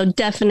 ladies. So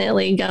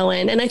definitely go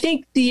in. And I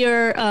think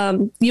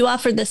you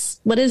offered this,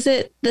 what is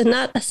it?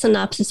 Not a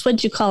synopsis. What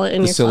did you call it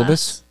in your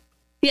syllabus? Class?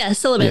 Yeah,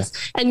 syllabus.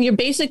 Yeah. And you're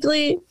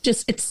basically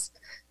it's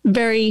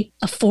very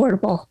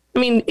affordable. I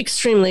mean,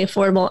 extremely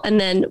affordable. And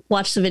then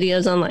watch the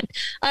videos online.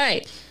 All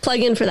right. Plug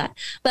in for that.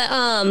 But,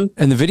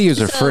 and the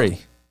videos are free.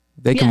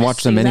 They can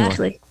watch them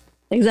anywhere.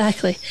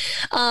 Exactly.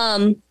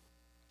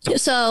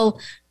 So,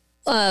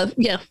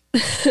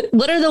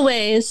 what are the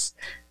ways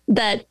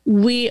that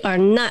we are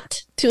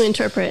not to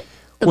interpret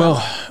the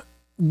Bible?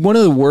 One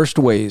of the worst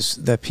ways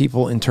that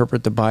people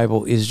interpret the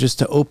Bible is just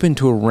to open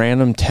to a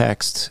random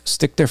text,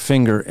 stick their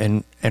finger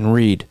and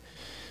read.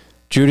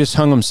 Judas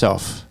hung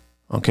himself.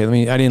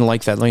 Okay, I didn't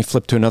like that. Let me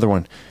flip to another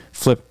one.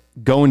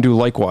 Go and do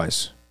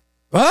likewise.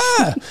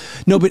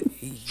 No, but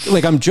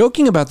like I'm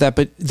joking about that,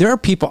 but there are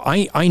people,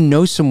 I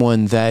know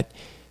someone that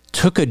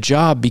took a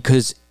job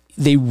because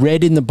they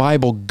read in the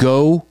Bible,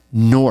 go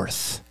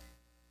north.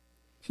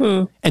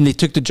 And they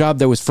took the job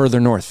that was further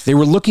north. They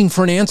were looking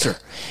for an answer.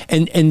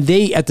 And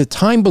they, at the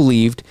time,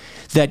 believed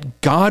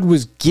that God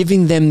was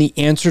giving them the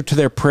answer to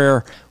their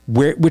prayer,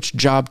 which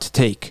job to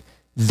take.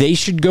 They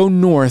should go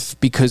north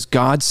because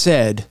God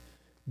said,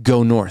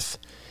 go north.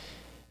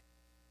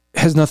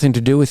 Has nothing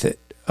to do with it.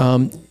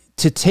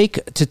 To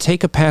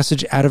take a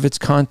passage out of its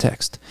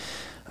context,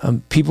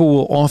 people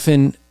will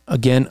often,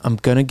 again, I'm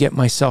going to get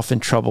myself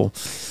in trouble.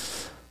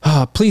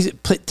 Please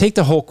take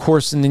the whole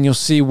course and then you'll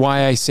see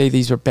why I say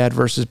these are bad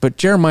verses. But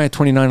Jeremiah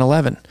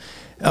 29:11,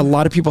 a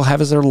lot of people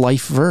have as their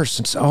life verse.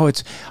 It's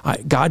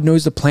God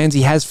knows the plans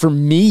he has for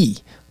me.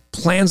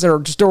 Plans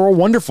that are all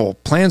wonderful.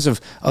 Plans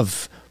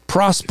of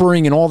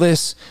prospering and all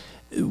this.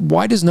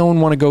 Why does no one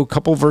want to go a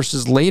couple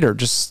verses later,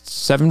 just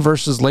 7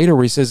 verses later,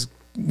 where he says,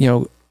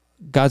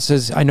 God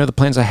says, I know the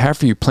plans I have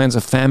for you, plans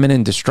of famine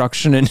and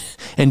destruction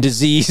and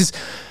disease.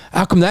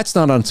 How come that's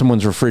not on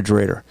someone's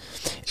refrigerator?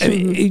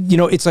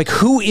 It's like,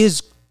 who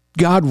is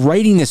God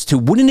writing this to?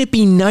 Wouldn't it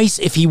be nice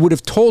if he would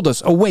have told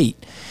us, oh,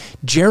 wait,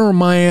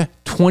 Jeremiah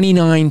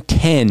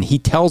 29:10, he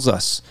tells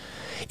us,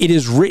 it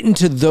is written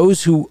to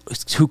those who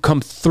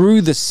come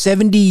through the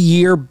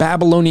 70-year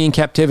Babylonian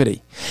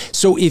captivity.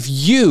 So if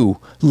you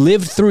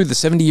lived through the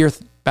 70-year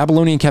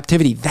Babylonian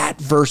captivity, that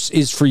verse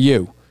is for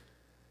you.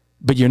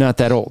 But you're not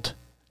that old,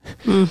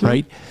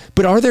 right?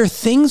 But are there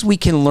things we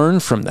can learn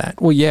from that?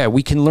 Well, yeah,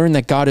 we can learn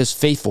that God is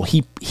faithful.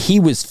 He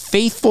was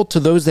faithful to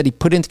those that he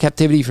put into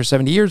captivity for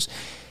 70 years.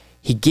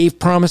 He gave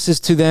promises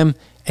to them,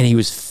 and he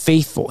was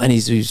faithful. And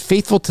he was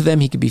faithful to them,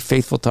 he could be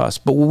faithful to us.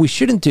 But what we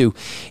shouldn't do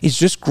is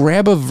just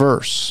grab a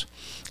verse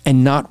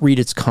and not read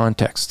its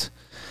context.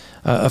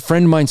 A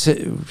friend of mine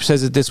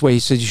says it this way. He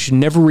says, you should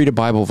never read a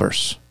Bible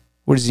verse.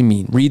 What does he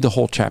mean? Read the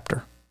whole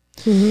chapter.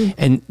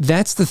 And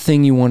that's the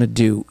thing you want to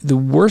do. The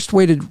worst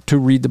way to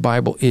read the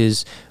Bible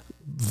is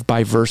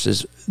by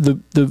verses.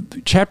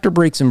 The chapter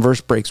breaks and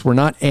verse breaks were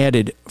not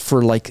added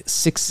for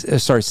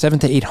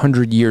 700 to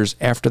 800 years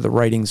after the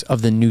writings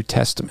of the New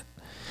Testament.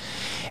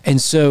 And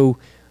so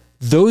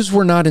those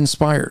were not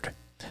inspired.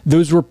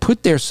 Those were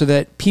put there so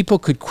that people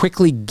could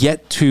quickly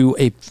get to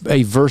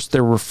a verse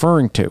they're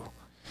referring to,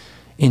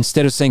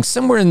 instead of saying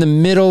somewhere in the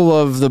middle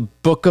of the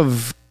book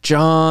of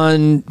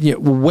John,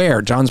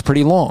 where John's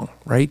pretty long,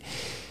 right?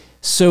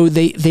 So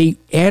they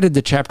added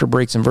the chapter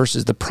breaks and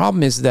verses. The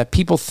problem is that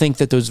people think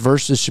that those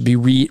verses should be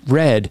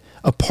read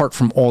apart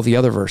from all the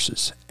other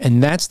verses.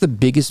 And that's the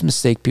biggest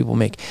mistake people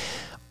make.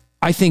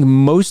 I think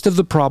most of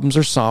the problems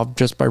are solved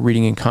just by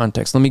reading in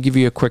context. Let me give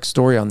you a quick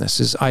story on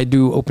this. I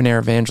do open air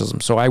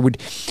evangelism. So I would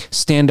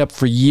stand up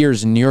for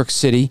years in New York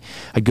City.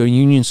 I'd go to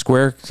Union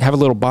Square, have a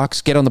little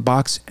box, get on the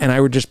box, and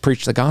I would just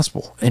preach the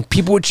gospel. And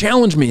people would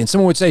challenge me, and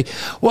someone would say,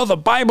 well, the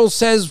Bible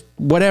says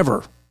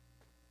whatever,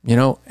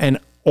 and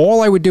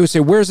all I would do is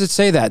say, where does it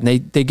say that?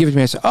 And they give it to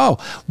me. I say, oh,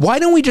 why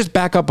don't we just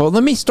back up? Oh,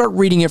 let me start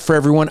reading it for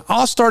everyone.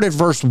 I'll start at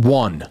verse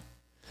 1.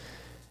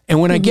 And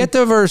when I get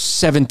to verse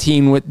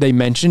 17, what they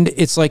mentioned,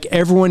 it's like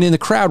everyone in the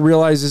crowd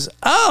realizes,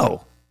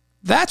 oh,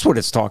 that's what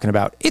it's talking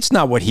about. It's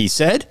not what he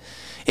said.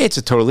 It's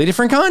a totally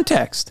different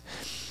context.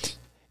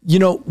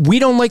 We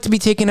don't like to be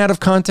taken out of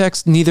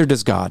context. Neither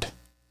does God.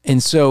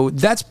 And so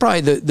that's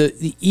probably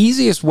the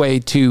easiest way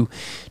to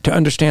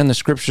understand the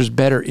scriptures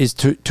better is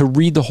to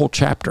read the whole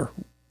chapter.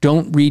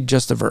 Don't read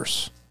just a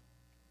verse.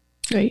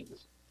 Right.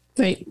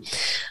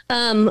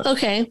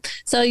 Okay.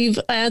 So you've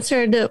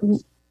answered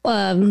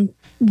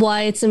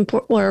why it's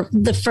important, or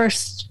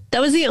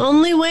that was the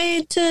only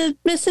way to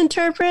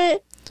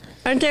misinterpret.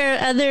 Aren't there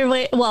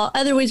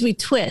other ways we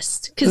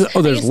twist?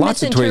 There's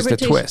lots of ways to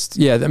twist.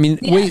 Yeah, I mean,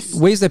 yes.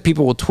 ways that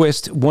people will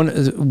twist. One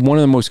of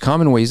the most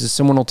common ways is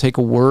someone will take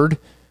a word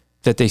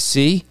that they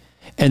see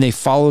and they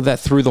follow that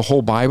through the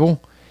whole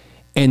Bible.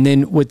 And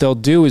then what they'll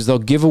do is they'll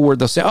give a word.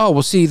 They'll say, oh,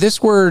 well, see,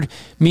 this word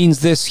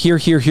means this here,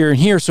 here, here, and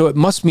here, so it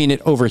must mean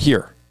it over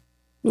here.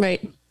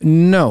 Right.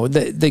 No,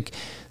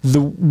 the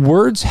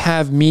words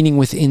have meaning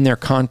within their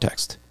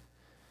context.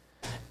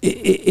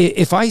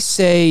 If I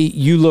say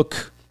you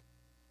look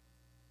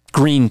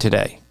green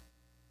today,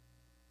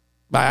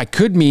 I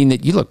could mean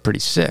that you look pretty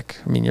sick.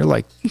 I mean, you're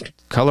like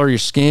color of your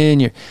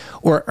skin,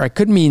 or it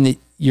could mean that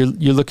you're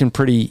looking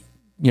pretty,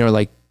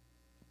 like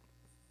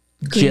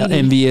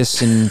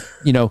envious, and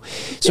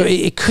so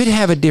it could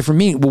have a different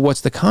meaning. Well,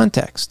 what's the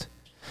context?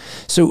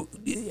 So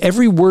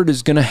every word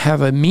is going to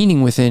have a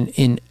meaning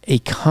in a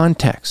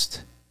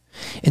context.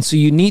 And so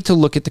you need to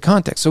look at the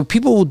context. So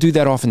people will do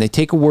that often. They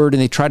take a word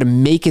and they try to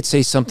make it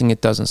say something it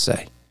doesn't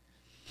say.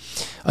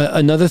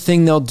 Another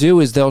thing they'll do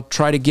is they'll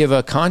try to give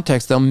a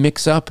context. They'll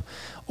mix up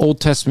Old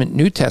Testament,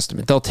 New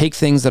Testament. They'll take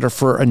things that are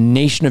for a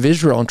nation of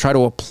Israel and try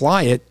to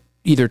apply it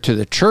either to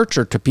the church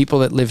or to people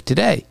that live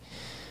today.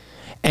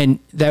 And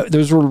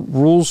those were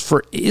rules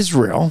for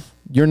Israel.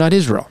 You're not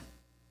Israel.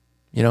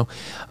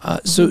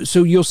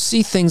 So you'll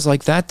see things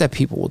like that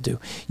people will do.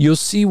 You'll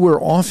see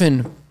where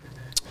often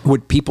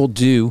what people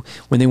do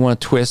when they want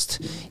to twist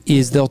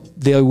is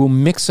they will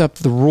mix up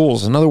the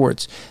rules. In other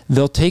words,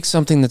 they'll take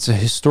something that's a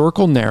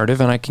historical narrative,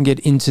 and I can get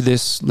into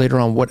this later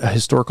on what a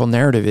historical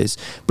narrative is,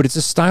 but it's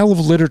a style of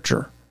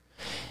literature.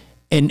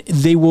 And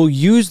they will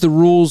use the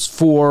rules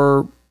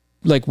for,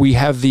 like we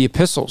have the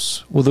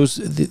epistles. Well,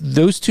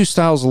 those two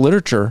styles of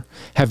literature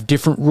have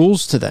different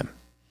rules to them.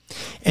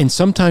 And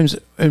sometimes,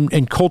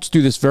 and cults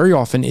do this very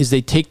often, is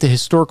they take the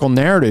historical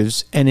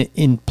narratives and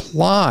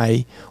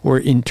imply or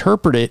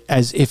interpret it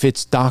as if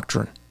it's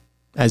doctrine,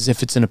 as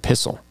if it's an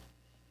epistle.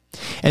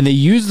 And they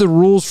use the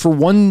rules for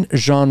one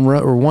genre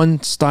or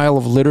one style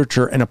of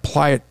literature and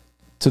apply it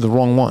to the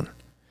wrong one.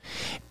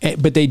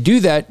 But they do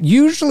that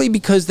usually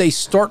because they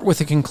start with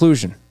a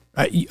conclusion.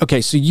 Okay,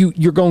 so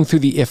you're going through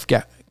the IF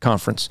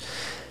conference.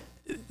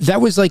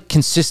 That was like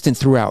consistent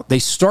throughout. They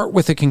start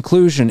with a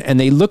conclusion and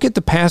they look at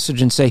the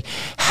passage and say,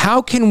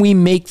 how can we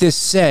make this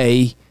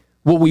say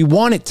what we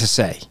want it to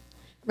say?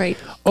 Right.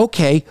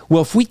 Okay,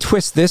 well, if we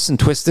twist this and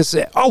twist this,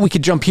 we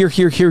could jump here,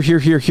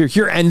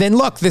 and then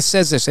look, this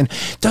says this. And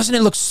doesn't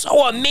it look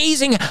so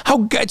amazing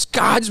how it's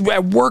God's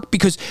at work?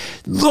 Because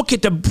look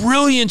at the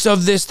brilliance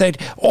of this, that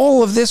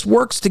all of this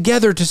works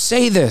together to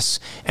say this.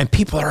 And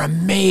people are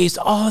amazed.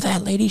 Oh,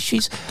 that lady,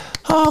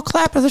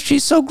 clap at her.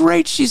 She's so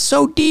great. She's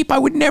so deep. I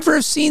would never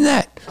have seen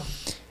that.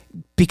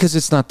 Because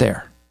it's not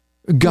there.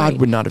 God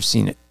would not have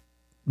seen it.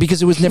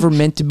 Because it was never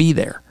meant to be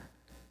there.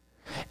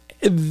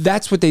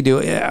 That's what they do.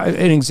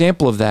 An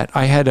example of that,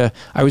 I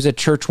was at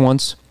church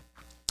once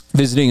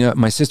visiting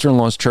my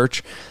sister-in-law's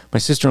church. My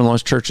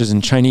sister-in-law's church is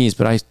in Chinese,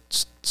 but I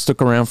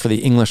stuck around for the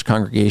English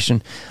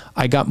congregation.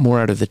 I got more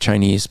out of the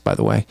Chinese, by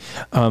the way.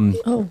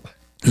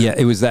 Yeah,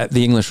 it was that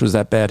the English was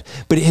that bad.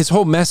 But his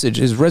whole message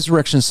is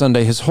Resurrection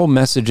Sunday. His whole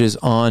message is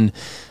on,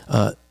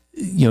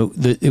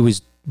 it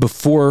was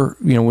before,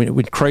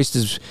 when Christ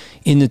is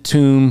in the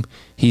tomb,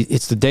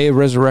 it's the day of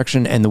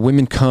resurrection, and the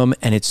women come,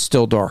 and it's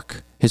still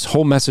dark. His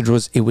whole message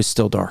was, it was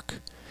still dark.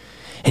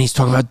 And he's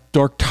talking about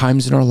dark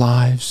times in our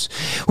lives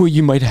where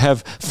you might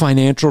have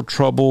financial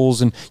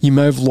troubles and you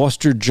might have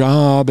lost your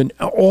job and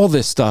all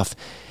this stuff.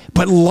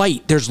 But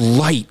there's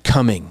light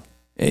coming.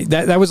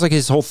 That was like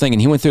his whole thing.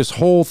 And he went through this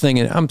whole thing,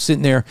 and I'm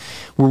sitting there,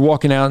 we're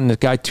walking out, and the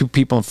guy, two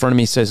people in front of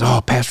me says,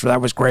 "Oh, Pastor, that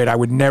was great. I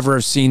would never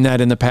have seen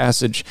that in the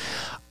passage."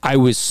 I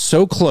was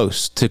so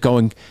close to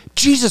going,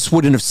 Jesus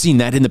wouldn't have seen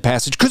that in the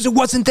passage because it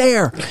wasn't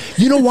there.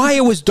 You know why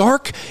it was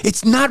dark?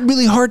 It's not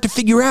really hard to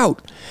figure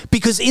out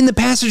because in the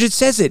passage it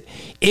says it.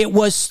 It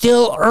was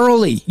still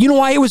early. You know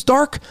why it was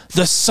dark?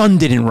 The sun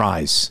didn't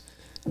rise.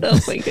 Oh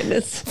my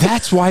goodness.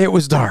 That's why it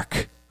was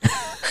dark.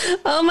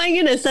 Oh my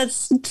goodness,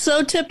 that's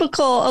so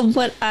typical of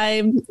what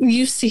I'm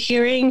used to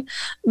hearing.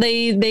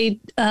 They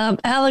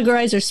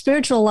allegorize or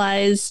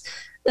spiritualize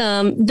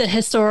the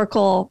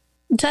historical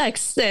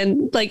text,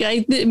 and like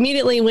I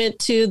immediately went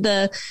to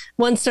the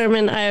one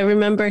sermon I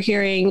remember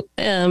hearing,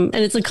 and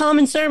it's a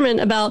common sermon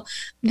about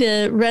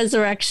the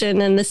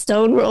resurrection and the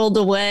stone rolled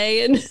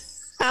away and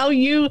how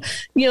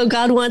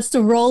God wants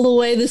to roll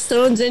away the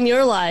stones in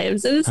your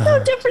lives, and it's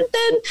no different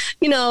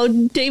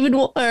than David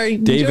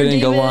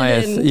and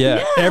Goliath.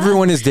 Yeah,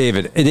 everyone is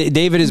David.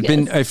 David has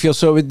been. I feel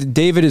so.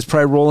 David is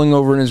probably rolling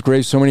over in his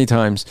grave so many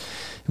times.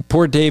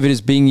 Poor David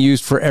is being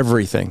used for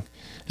everything.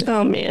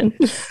 Oh man.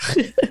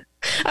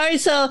 All right,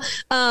 so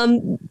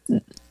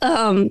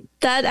that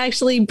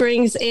actually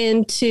brings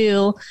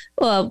into,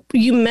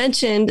 you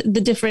mentioned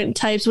the different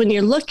types when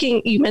you're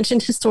looking, you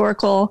mentioned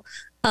historical,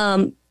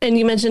 and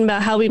you mentioned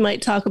about how we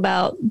might talk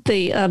about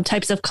the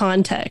types of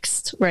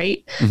context,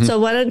 right? Mm-hmm.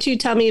 So why don't you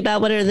tell me about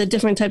what are the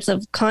different types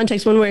of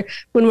context when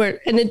we're,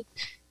 and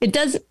it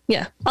does,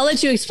 I'll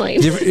let you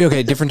explain.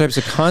 Different types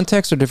of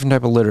context or different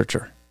type of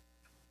literature?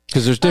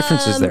 Because there's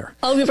differences there.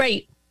 Oh,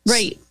 right.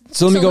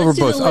 So let me go over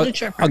both. So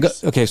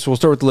we'll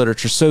start with the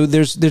literature. So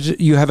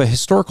you have a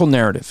historical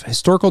narrative.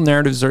 Historical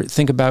narratives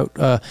think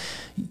about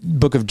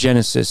book of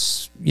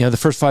Genesis, the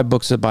first 5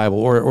 books of the Bible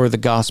or the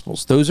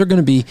Gospels. Those are going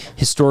to be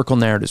historical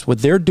narratives. What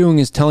they're doing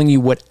is telling you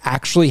what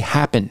actually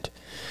happened.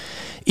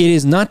 It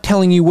is not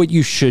telling you what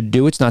you should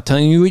do. It's not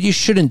telling you what you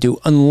shouldn't do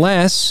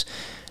unless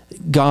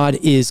God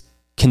is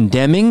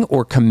condemning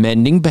or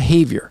commending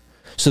behavior.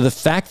 So the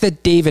fact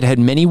that David had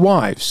many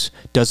wives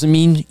doesn't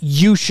mean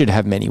you should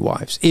have many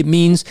wives. It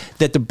means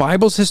that the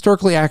Bible's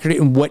historically accurate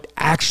in what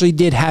actually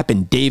did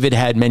happen. David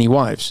had many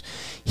wives.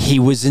 He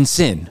was in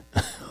sin.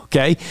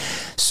 Okay?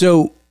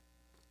 So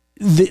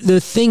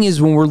the thing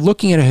is, when we're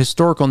looking at a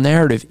historical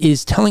narrative, it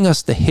is telling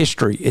us the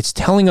history. It's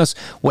telling us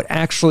what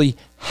actually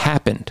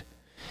happened.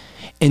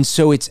 And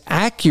so it's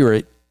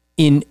accurate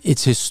in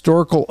its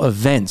historical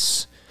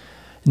events,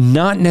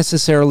 not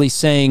necessarily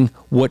saying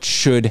what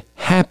should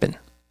happen.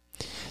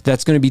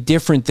 That's going to be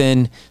different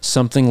than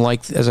something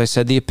like, as I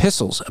said, the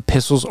epistles.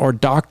 Epistles are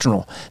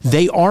doctrinal.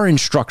 They are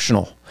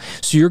instructional.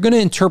 So you're going to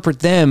interpret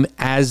them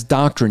as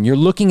doctrine. You're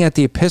looking at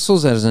the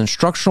epistles as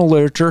instructional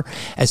literature,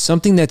 as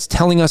something that's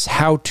telling us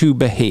how to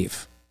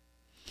behave.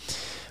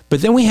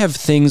 But then we have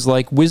things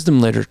like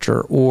wisdom literature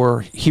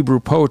or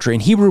Hebrew poetry.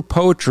 And Hebrew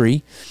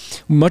poetry,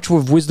 much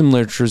of wisdom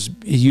literature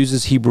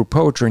uses Hebrew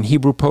poetry, and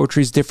Hebrew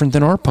poetry is different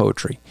than our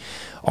poetry.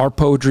 Our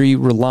poetry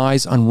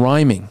relies on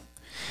rhyming,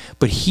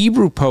 but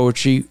Hebrew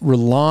poetry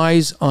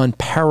relies on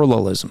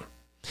parallelism.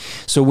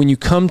 So when you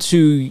come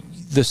to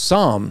the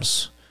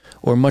Psalms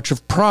or much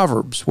of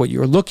Proverbs, what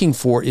you're looking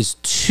for is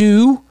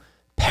two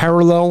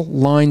parallel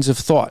lines of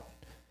thought.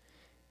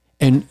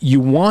 And you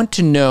want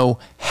to know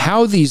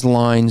how these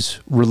lines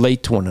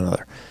relate to one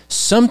another.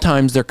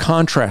 Sometimes they're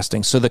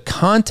contrasting. So the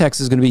context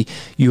is going to be,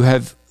 you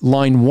have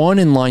line 1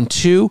 and line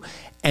 2,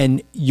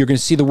 and you're going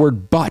to see the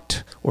word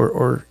but,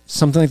 or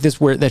something like this,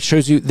 where that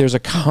shows you there's a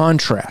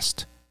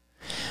contrast.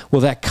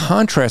 Well, that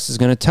contrast is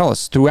going to tell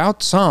us throughout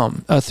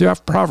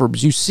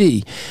Proverbs, you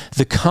see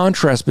the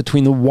contrast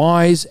between the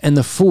wise and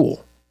the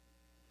fool.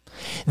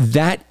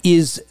 That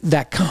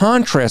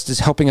contrast is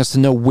helping us to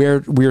know where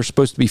we are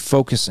supposed to be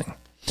focusing.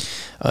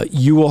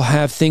 You will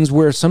have things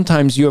where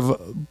sometimes you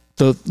have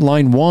the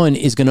line 1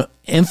 is going to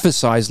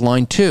emphasize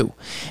line 2.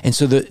 And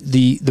so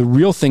the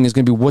real thing is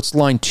going to be, what's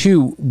line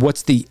 2?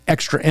 What's the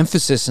extra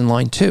emphasis in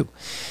line 2?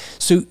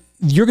 So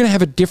you're going to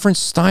have a different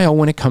style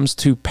when it comes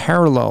to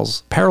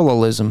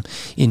parallelism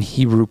in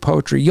Hebrew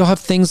poetry. You'll have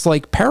things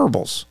like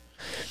parables.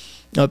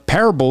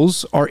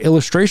 Parables are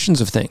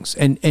illustrations of things,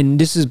 and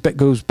this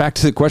goes back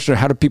to the question of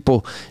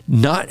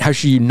how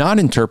should you not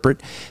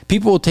interpret?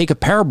 People will take a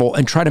parable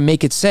and try to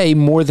make it say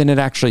more than it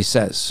actually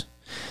says.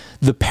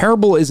 The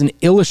parable is an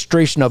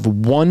illustration of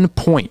one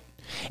point,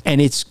 and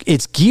it's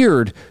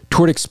geared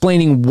toward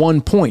explaining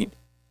one point,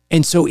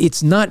 and so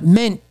it's not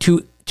meant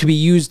to be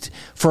used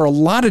for a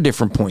lot of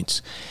different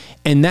points.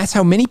 And that's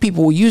how many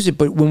people will use it.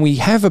 But when we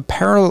have a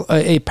parable,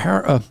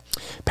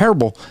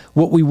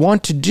 what we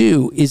want to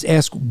do is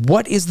ask,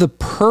 what is the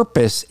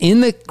purpose in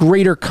the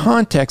greater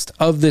context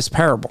of this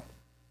parable?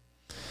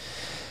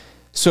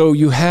 So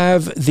you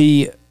have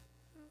the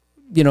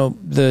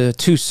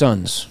two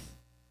sons.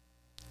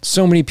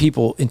 So many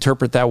people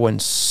interpret that one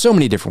so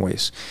many different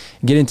ways,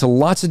 and get into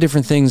lots of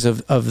different things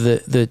of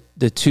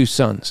the two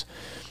sons.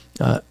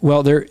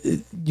 What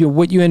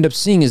you end up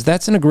seeing is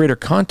that's in a greater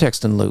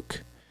context in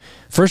Luke.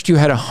 First, you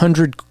had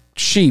 100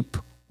 sheep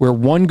where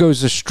one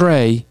goes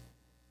astray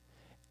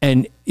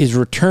and is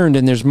returned,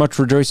 and there's much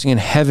rejoicing in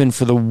heaven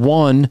for the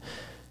one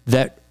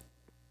that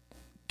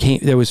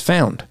was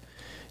found.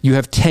 You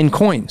have 10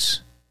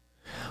 coins.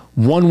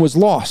 One was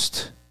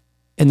lost,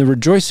 and the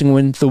rejoicing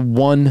when the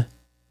one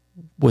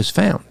was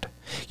found.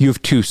 You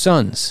have two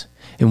sons,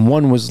 and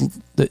one was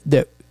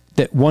that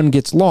one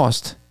gets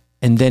lost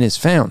and then is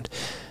found.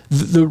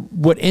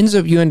 What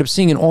you end up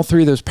seeing in all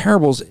three of those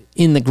parables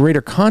in the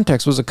greater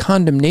context was a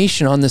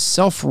condemnation on the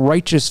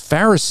self-righteous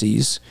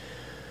Pharisees,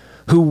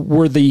 who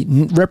were the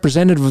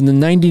representative of the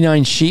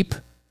 99 sheep,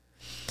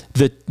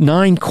 the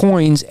 9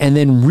 coins, and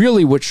then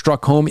really what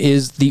struck home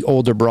is the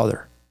older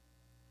brother.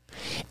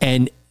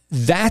 And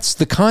that's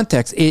the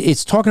context.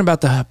 It's talking about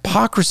the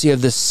hypocrisy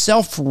of the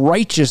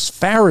self-righteous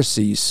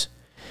Pharisees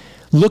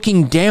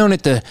looking down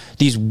at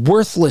these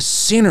worthless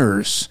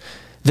sinners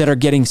that are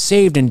getting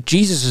saved, and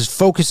Jesus is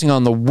focusing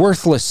on the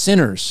worthless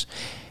sinners.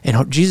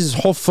 And Jesus'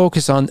 whole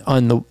focus on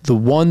the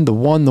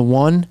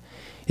one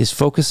is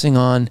focusing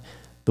on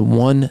the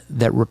one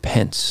that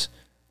repents,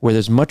 where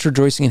there's much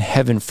rejoicing in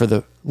heaven for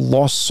the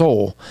lost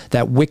soul,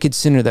 that wicked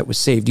sinner that was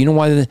saved. Do you know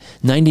why the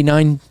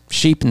 99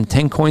 sheep and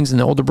 10 coins and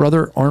the older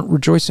brother aren't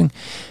rejoicing?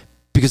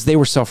 Because they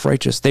were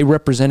self-righteous. They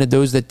represented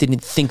those that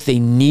didn't think they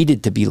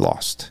needed to be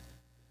lost.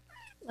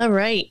 All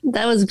right.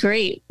 That was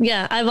great.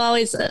 Yeah. I've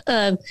always, one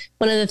of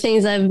the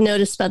things I've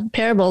noticed about the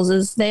parables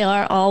is they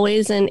are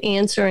always in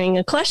answering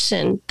a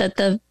question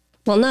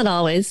not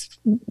always,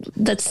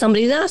 that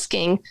somebody's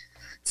asking.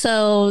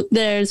 So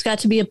there's got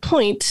to be a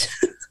point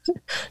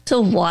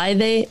to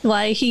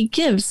why he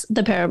gives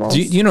the parables.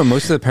 Do you know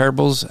most of the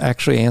parables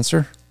actually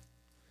answer?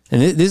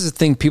 And this is a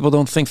thing people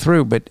don't think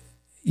through, but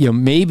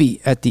maybe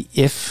at the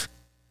if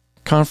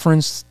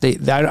conference,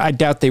 I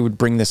doubt they would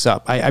bring this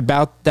up. I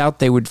doubt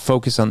they would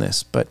focus on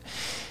this, but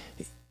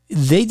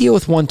they deal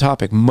with one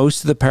topic,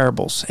 most of the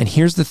parables. And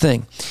here's the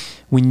thing.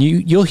 When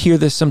you'll hear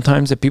this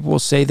sometimes, that people will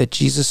say that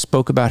Jesus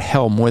spoke about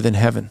hell more than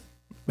heaven.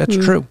 That's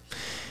true.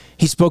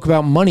 He spoke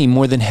about money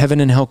more than heaven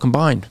and hell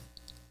combined.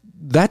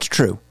 That's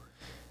true.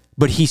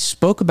 but he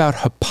spoke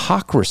about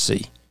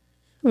hypocrisy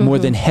more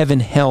than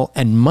heaven, hell,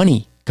 and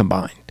money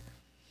combined.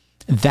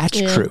 That's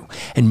true.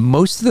 And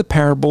most of the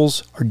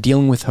parables are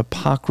dealing with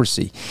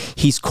hypocrisy.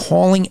 He's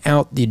calling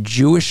out the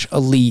Jewish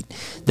elite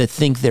that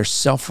think they're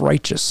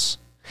self-righteous.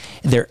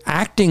 They're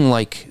acting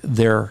like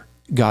they're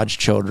God's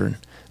children,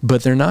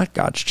 but they're not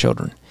God's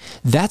children.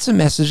 That's a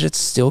message that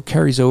still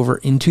carries over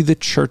into the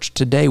church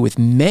today with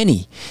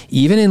many,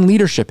 even in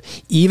leadership,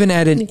 even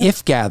at an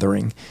if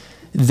gathering,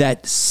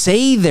 that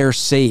say they're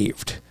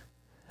saved,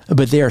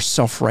 but they are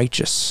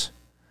self-righteous.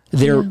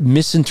 They're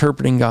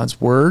misinterpreting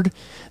God's word,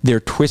 they're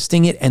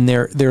twisting it, and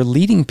they're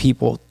leading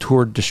people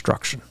toward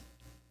destruction.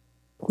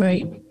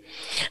 Right.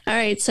 All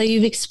right. So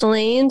you've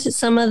explained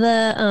some of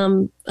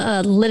the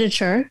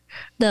literature,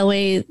 the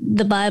way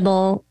the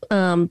Bible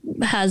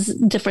has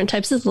different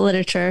types of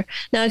literature.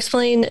 Now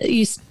explain,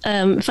 if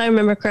I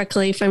remember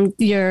correctly from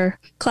your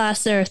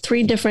class, there are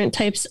 3 different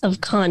types of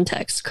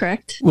context,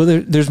 correct? Well,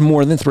 there's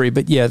more than 3,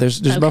 but yeah,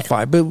 there's about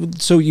 5.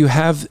 But so you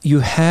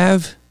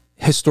have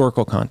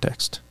historical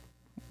context.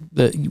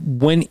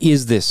 When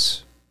is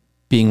this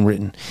being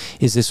written?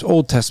 Is this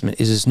Old Testament?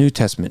 Is this New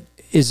Testament?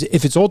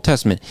 If it's Old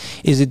Testament,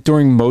 is it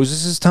during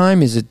Moses'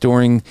 time? Is it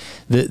during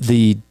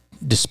the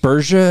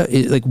dispersion?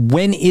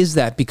 When is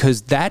that?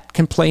 Because that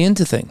can play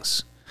into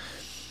things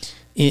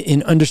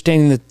in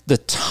understanding the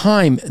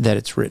time that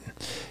it's written.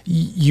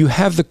 You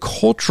have the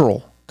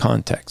cultural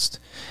context,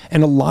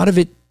 and a lot of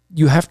it,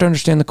 you have to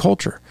understand the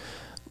culture.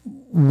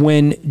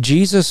 When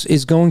Jesus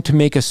is going to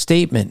make a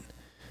statement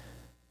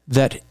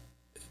that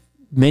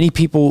many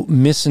people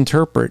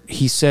misinterpret,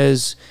 he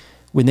says,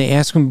 when they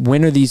ask him,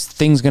 when are these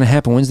things going to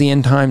happen? When's the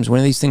end times?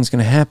 When are these things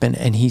going to happen?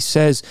 And he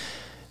says,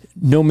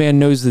 no man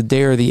knows the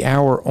day or the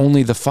hour,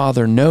 only the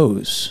Father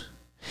knows.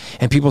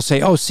 And people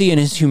say, oh, see, in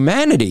his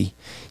humanity,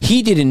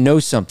 he didn't know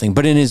something,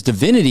 but in his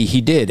divinity,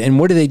 he did. And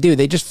what do?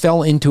 They just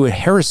fell into a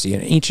heresy,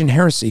 an ancient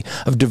heresy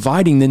of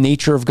dividing the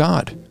nature of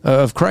God,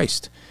 of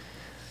Christ.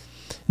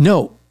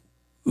 No,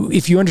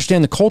 if you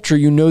understand the culture,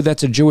 you know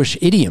that's a Jewish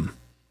idiom.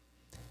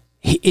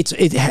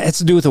 It has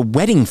to do with a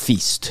wedding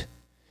feast.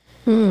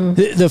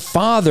 The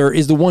father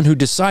is the one who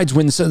decides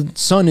when the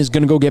son is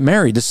going to go get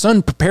married. The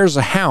son prepares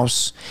a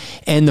house,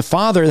 and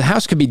the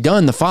house could be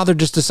done. The father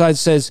just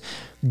decides, says,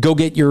 go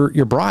get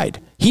your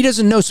bride. He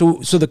doesn't know. So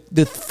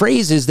the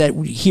phrase is that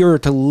here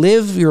to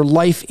live your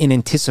life in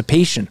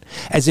anticipation,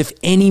 as if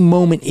any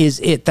moment is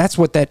it. That's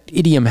what that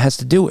idiom has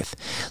to do with.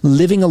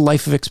 Living a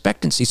life of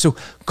expectancy. So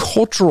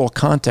cultural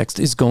context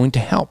is going to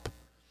help.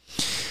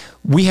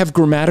 We have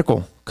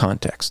grammatical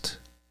context.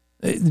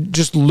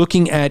 Just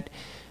looking at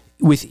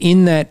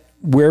within that,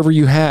 wherever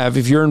you have,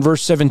 if you're in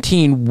verse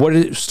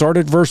 17, start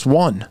at verse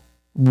 1.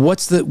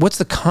 What's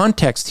the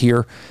context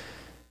here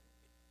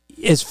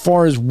as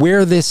far as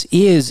where this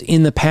is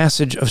in the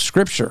passage of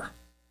Scripture?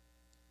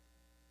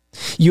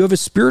 You have a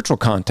spiritual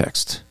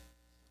context.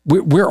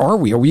 Where are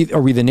we? Are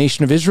we the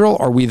nation of Israel?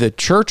 Are we the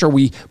church? Are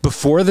we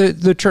before the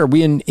church? Are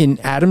we in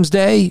Adam's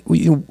day?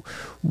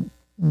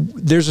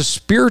 There's a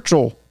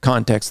spiritual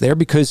context there,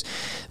 because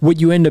what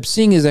you end up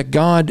seeing is that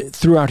God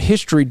throughout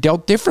history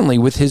dealt differently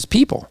with his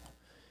people.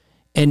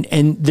 And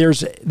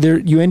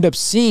you end up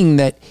seeing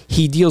that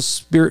he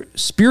deals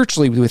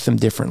spiritually with them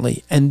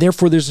differently. And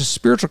therefore there's a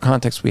spiritual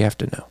context we have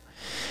to know.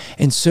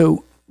 And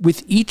so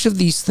with each of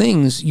these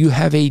things, you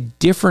have a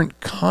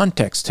different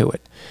context to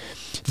it,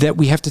 that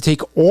we have to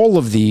take all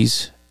of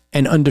these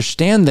and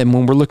understand them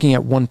when we're looking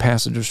at one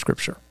passage of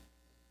Scripture.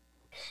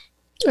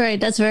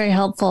 Right, that's very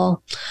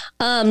helpful.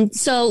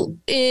 So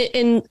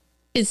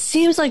it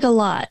seems like a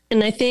lot.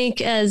 And I think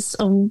as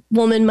a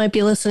woman might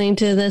be listening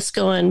to this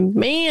going,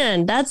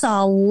 man, that's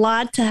a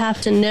lot to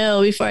have to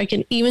know before I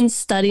can even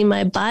study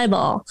my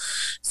Bible.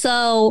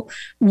 So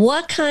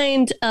what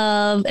kind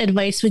of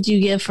advice would you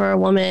give for a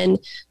woman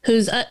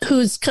who's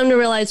come to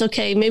realize,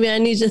 okay, maybe I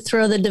need to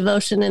throw the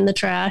devotion in the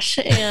trash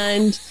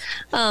and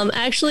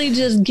actually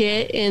just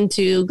get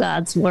into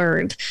God's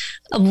word?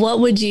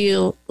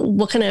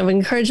 What kind of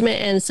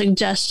encouragement and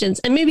suggestions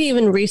and maybe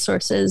even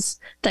resources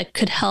that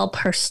could help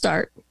her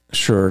start?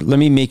 Sure. Let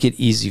me make it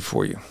easy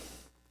for you,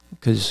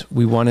 because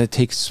we want to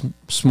take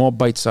small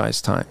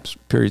bite-sized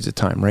periods of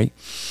time, right?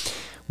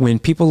 When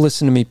people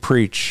listen to me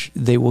preach,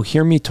 they will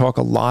hear me talk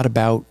a lot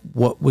about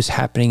what was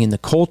happening in the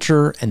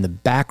culture and the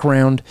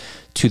background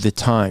to the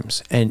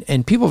times.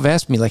 And people have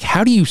asked me, like,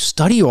 how do you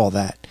study all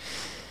that?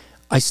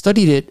 I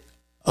studied it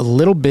a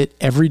little bit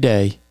every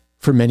day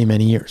for many,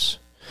 many years.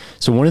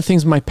 So one of the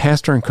things my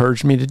pastor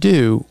encouraged me to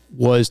do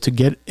was to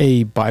get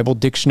a Bible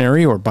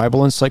dictionary or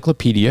Bible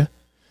encyclopedia.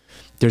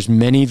 There's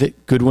many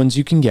good ones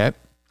you can get.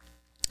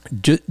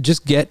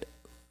 Just get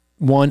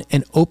one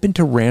and open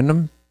to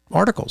random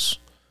articles.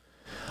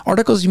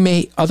 Articles you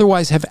may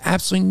otherwise have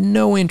absolutely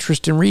no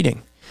interest in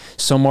reading.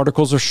 Some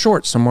articles are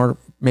short. Some are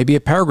maybe a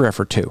paragraph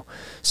or two.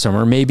 Some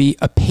are maybe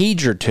a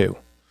page or two.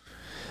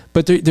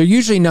 But they're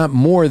usually not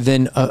more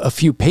than a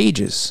few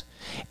pages.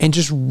 And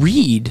just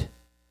read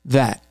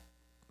that.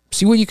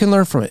 See what you can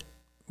learn from it.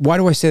 Why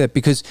do I say that?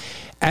 Because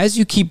as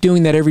you keep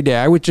doing that every day,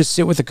 I would just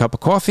sit with a cup of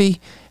coffee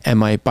and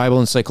my Bible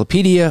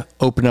encyclopedia,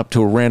 open up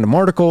to a random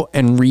article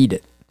and read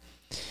it.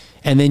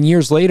 And then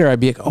years later, I'd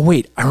be like, oh,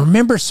 wait, I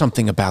remember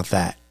something about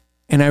that.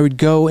 And I would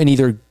go and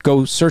either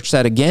go search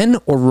that again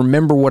or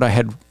remember what I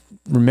had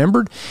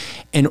remembered.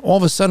 And all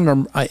of a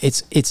sudden,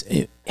 it's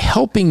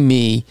helping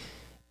me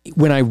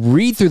when I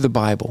read through the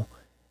Bible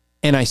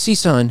and I see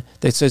something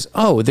that says,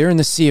 oh, they're in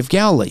the Sea of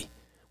Galilee.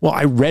 Well,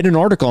 I read an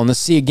article on the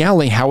Sea of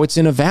Galilee, how it's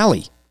in a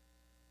valley.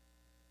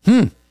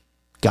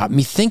 Got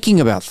me thinking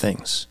about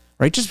things,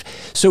 right? Just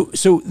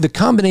so the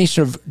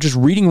combination of just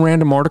reading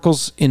random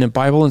articles in a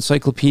Bible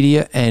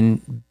encyclopedia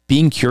and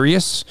being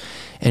curious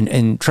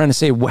and trying to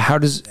say,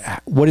 what does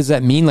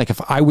that mean? Like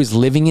if I was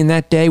living in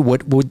that day,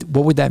 what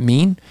would that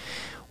mean?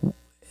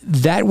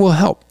 That will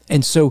help.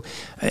 And so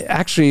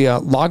actually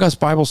Logos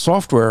Bible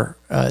Software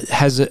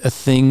has a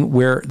thing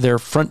where their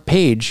front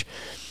page,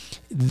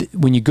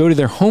 when you go to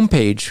their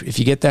homepage, if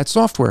you get that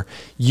software,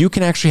 you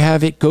can actually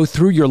have it go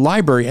through your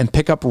library and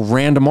pick up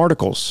random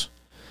articles.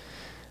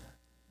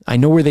 I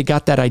know where they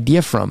got that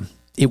idea from.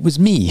 It was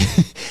me,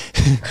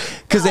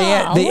 because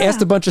they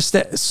asked a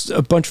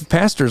bunch of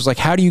pastors, like,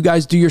 how do you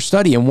guys do your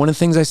study? And one of the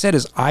things I said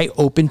is I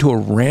open to a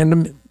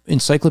random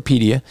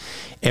encyclopedia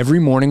every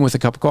morning with a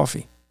cup of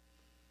coffee,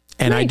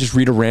 and I just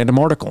read a random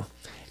article,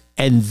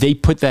 and they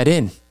put that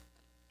in.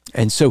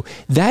 And so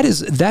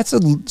that's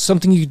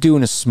something you do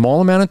in a small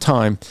amount of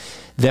time,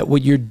 that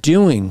what you're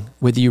doing,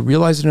 whether you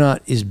realize it or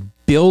not, is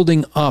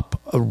building up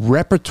a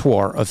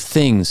repertoire of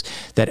things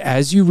that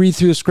as you read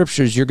through the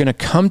scriptures, you're going to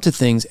come to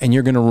things and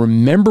you're going to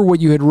remember what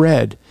you had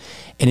read,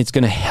 and it's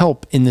going to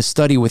help in the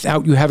study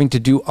without you having to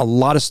do a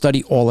lot of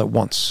study all at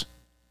once.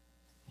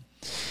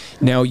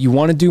 Now, you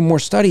want to do more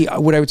study,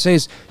 what I would say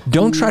is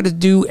don't try to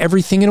do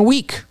everything in a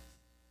week.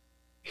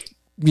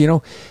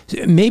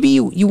 Maybe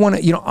you want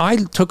to, I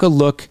took a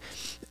look,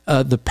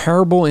 the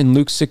parable in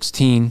Luke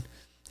 16,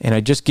 and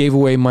I just gave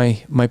away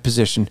my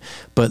position,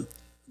 but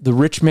the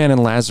rich man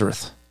and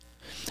Lazarus,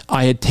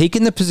 I had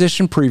taken the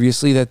position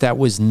previously that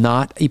was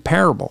not a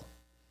parable.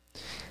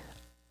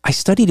 I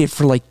studied it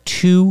for like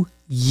 2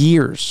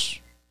 years.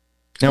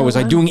 Now, was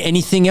I doing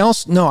anything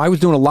else? No, I was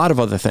doing a lot of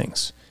other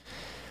things,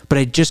 but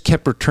I just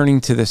kept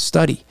returning to this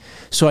study.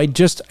 So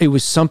it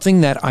was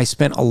something that I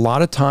spent a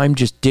lot of time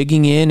just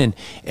digging in, and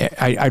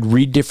I'd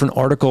read different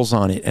articles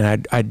on it,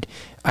 and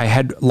I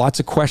had lots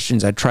of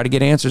questions. I'd try to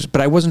get answers, but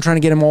I wasn't trying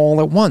to get them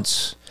all at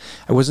once.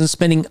 I wasn't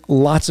spending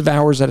lots of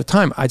hours at a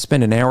time. I'd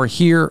spend an hour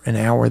here, an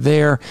hour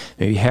there,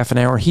 maybe half an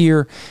hour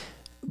here.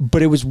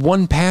 But it was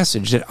one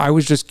passage that I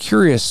was just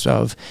curious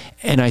of,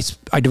 and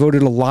I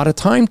devoted a lot of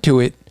time to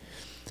it.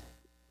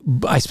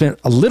 I spent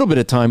a little bit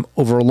of time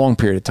over a long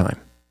period of time.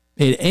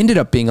 It ended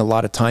up being a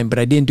lot of time, but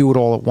I didn't do it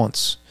all at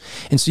once.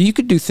 And so you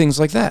could do things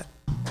like that.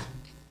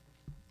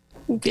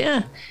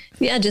 Yeah.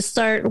 Just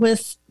start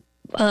with,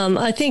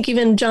 I think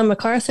even John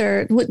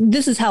MacArthur,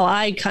 this is how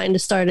I kind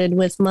of started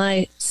with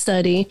my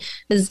study,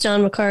 is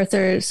John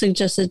MacArthur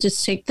suggested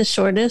just take the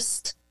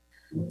shortest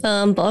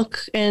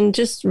book and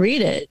just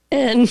read it,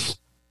 and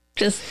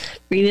just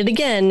read it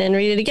again and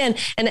read it again.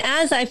 And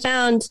as I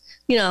found,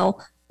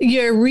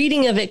 your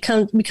reading of it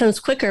becomes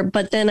quicker,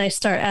 but then I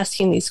start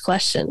asking these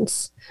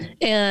questions.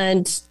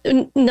 And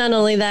not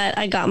only that,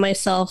 I got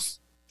myself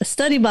a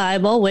study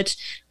Bible, which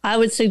I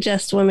would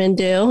suggest women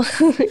do.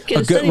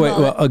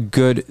 A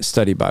good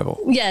study Bible.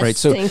 Yes, right.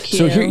 So, thank you.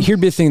 So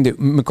here'd be the thing that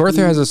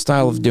MacArthur has a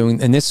style of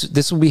doing, and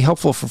this will be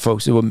helpful for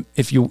folks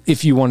if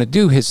you want to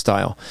do his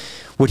style.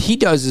 What he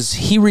does is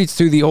he reads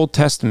through the Old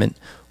Testament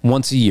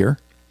once a year,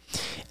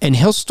 and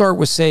he'll start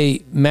with,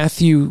 say,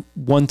 Matthew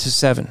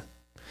 1-7,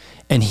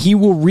 and he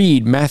will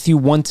read Matthew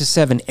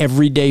 1-7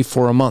 every day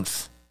for a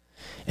month.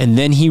 And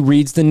then he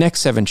reads the next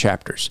 7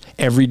 chapters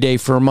every day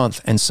for a month,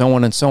 and so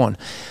on and so on.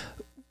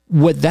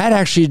 What that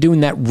actually is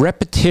doing, that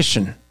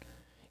repetition,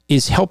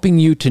 is helping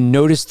you to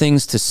notice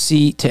things, to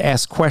see, to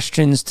ask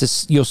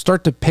questions. You'll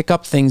start to pick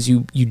up things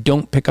you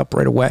don't pick up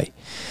right away.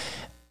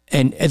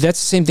 And that's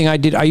the same thing I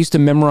did. I used to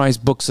memorize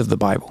books of the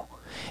Bible.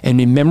 And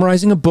in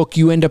memorizing a book,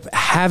 you end up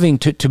having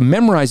to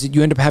memorize it,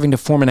 you end up having to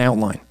form an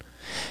outline.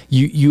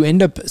 You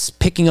end up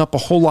picking up a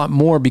whole lot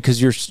more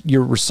because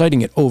you're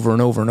reciting it over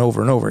and over and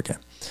over and over again.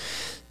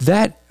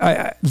 That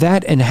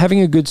and having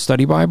a good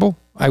study Bible,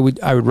 I would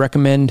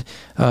recommend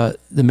the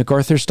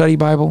MacArthur Study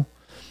Bible.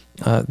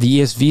 The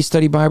ESV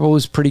Study Bible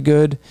is pretty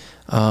good.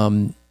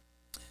 Holman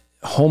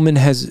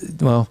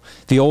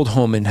the old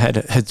Holman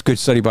had good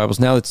study Bibles.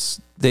 Now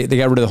they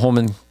got rid of the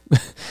Holman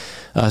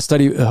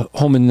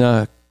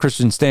Holman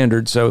Christian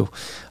Standard, so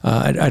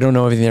I don't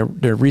know anything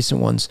their recent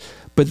ones.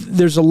 But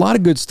there's a lot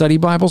of good study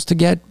Bibles to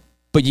get,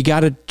 but you got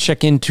to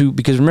check into,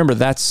 because remember,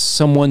 that's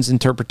someone's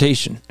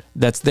interpretation.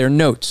 That's their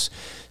notes.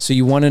 So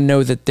you want to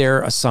know that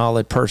they're a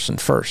solid person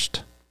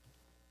first.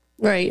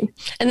 Right.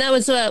 And that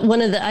was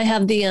I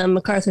have the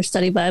MacArthur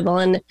Study Bible,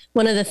 and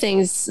one of the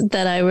things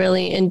that I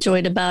really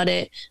enjoyed about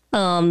it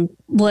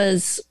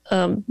was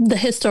the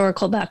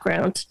historical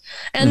background.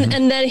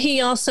 And that he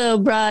also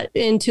brought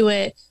into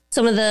it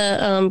some of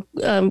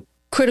the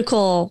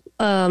critical,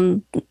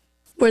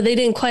 where they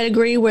didn't quite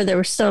agree, where there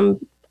was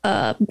some,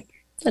 I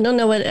don't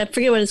know I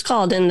forget what it's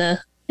called in the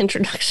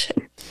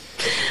introduction.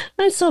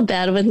 I'm so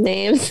bad with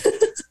names,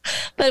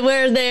 but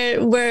where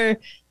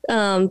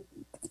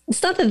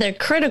it's not that they're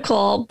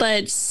critical,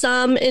 but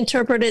some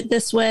interpret it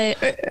this way.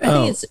 I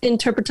think it's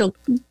interpretal.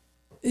 What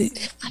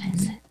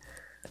is it?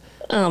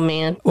 Oh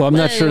man. Well, I'm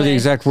not sure the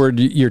exact word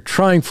you're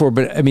trying for,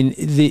 but I mean,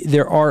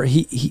 there are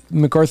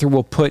MacArthur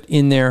will put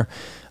in there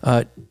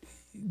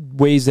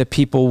ways that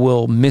people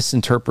will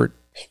misinterpret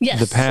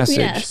the passage.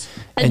 Yes.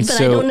 But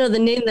so, I don't know the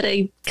name that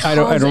I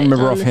don't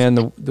remember offhand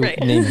the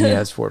name he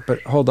has for it,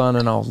 but hold on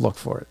and I'll look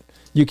for it.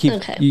 You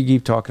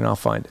keep talking, I'll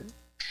find it.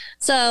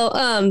 So,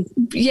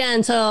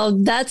 and so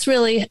that's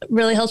really,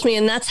 really helps me.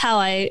 And that's how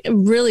I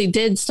really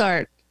did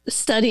start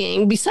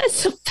studying,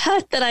 besides the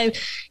fact that I,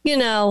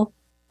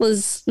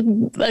 was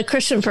a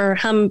Christian for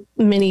how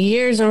many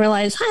years and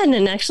realized I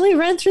hadn't actually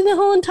read through the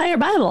whole entire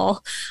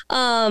Bible.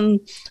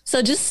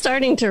 So just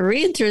starting to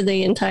read through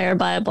the entire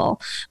Bible.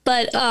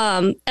 But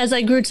as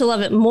I grew to love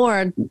it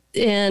more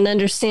and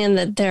understand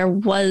that there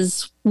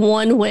was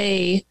one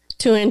way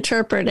to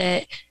interpret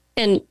it,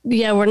 and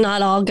we're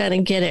not all going to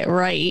get it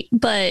right,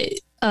 but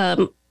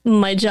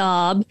my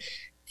job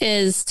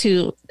is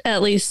to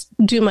at least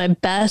do my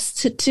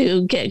best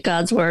to get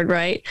God's word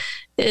right,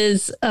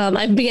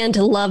 I began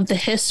to love the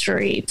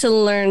history, to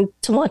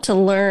want to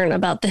learn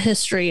about the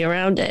history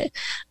around it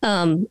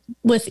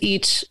with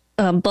each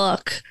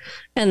book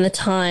and the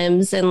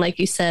times. And like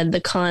you said,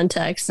 the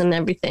context and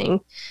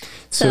everything.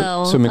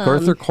 So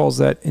MacArthur calls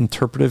that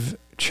interpretive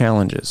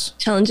challenges.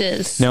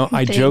 Now,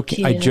 I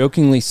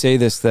jokingly say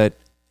this, that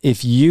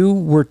if you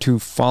were to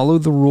follow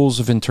the rules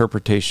of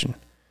interpretation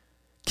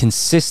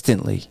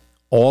consistently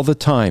all the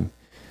time,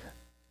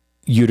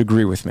 you'd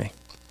agree with me.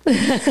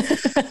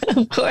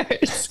 Of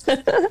course.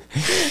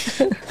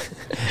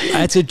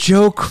 That's a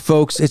joke,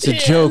 folks. It's a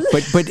joke,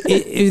 but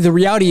the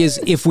reality is,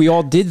 if we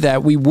all did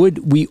that, we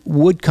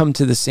would come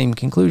to the same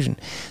conclusion.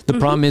 The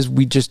problem is,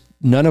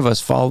 none of us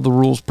follow the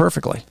rules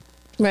perfectly.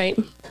 Right.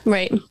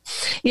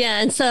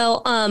 Yeah, and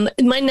so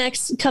my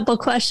next couple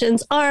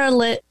questions are a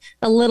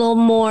little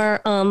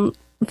more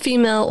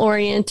female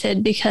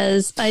oriented,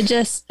 because I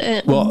just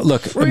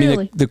look. Really, I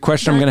mean, the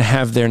question I'm going to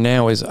have there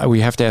now is we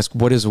have to ask,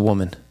 what is a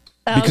woman?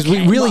 Because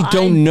we really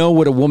don't know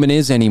what a woman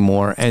is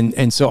anymore.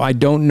 And so I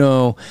don't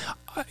know,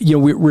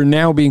 we're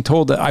now being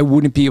told that I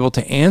wouldn't be able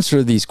to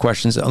answer these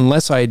questions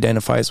unless I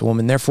identify as a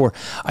woman. Therefore,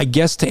 I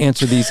guess to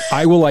answer these,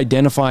 I will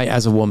identify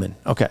as a woman.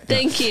 Okay.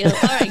 Thank you.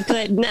 All right,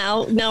 good.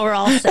 Now we're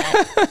all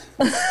set.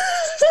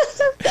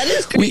 That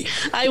is great.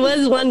 I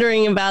was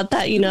wondering about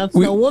that. If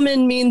a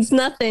woman means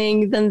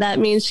nothing, then that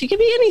means she could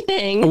be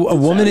anything. A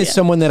woman is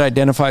someone that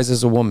identifies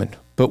as a woman.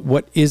 But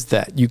what is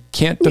that? You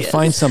can't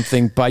define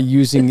something by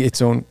using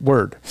its own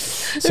word.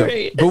 So,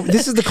 right. But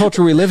this is the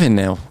culture we live in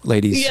now,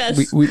 ladies.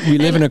 Yes. We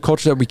live in a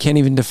culture that we can't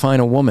even define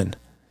a woman.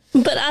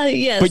 But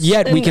yes. But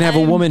yet we can have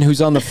a woman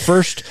who's on the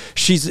first.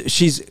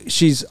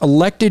 She's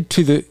elected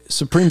to the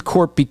Supreme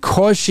Court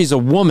because she's a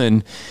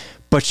woman,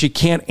 but she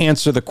can't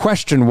answer the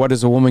question, what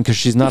is a woman, because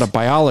she's not a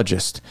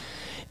biologist.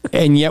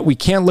 And yet we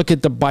can't look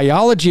at the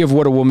biology of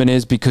what a woman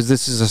is because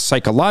this is a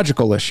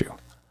psychological issue.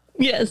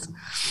 Yes.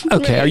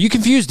 Okay. Right. Are you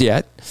confused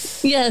yet?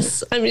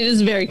 Yes. I mean, it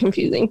is very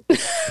confusing.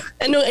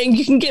 I know, and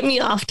you can get me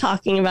off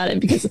talking about it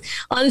because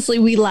honestly,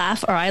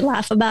 I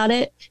laugh about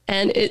it,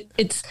 and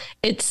it's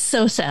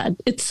so sad.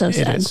 It's so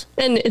sad. It is.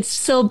 And it's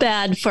so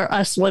bad for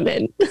us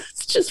women.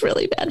 It's just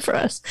really bad for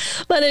us.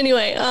 But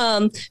anyway,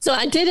 so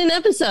I did an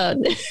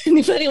episode.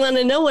 Anybody want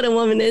to know what a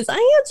woman is?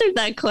 I answered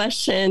that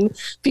question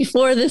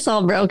before this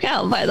all broke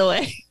out, by the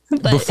way.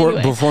 But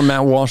before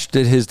Matt Walsh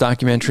did his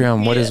documentary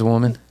on What is a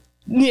Woman?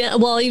 Yeah,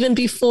 well, even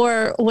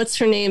before what's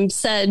her name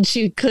said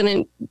she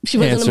wasn't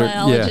a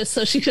biologist,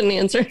 so she couldn't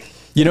answer.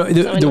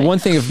 The one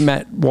thing of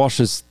Matt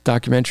Walsh's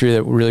documentary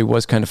that really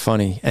was kind of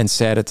funny and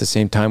sad at the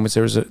same time was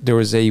there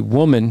was a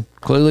woman,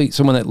 clearly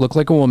someone that looked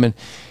like a woman,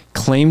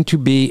 claimed to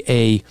be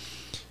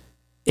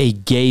a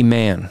gay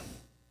man.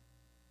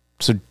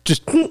 So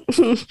just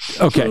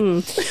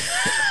okay.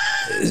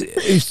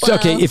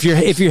 Okay,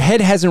 if your head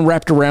hasn't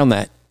wrapped around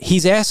that,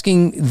 he's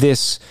asking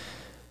this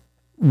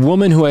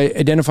woman who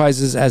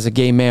identifies as a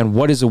gay man,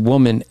 what is a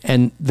woman?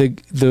 And the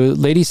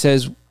lady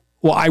says,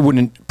 well, I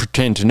wouldn't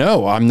pretend to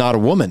know. I'm not a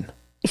woman.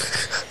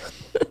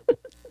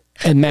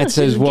 And Matt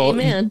says, well,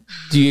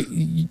 do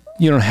you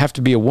don't have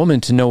to be a woman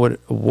to know what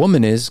a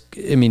woman is.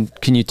 I mean,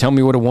 can you tell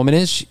me what a woman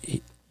is?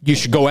 You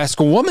should go ask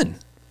a woman.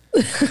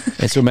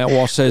 And so Matt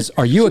Walsh says,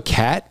 are you a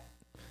cat?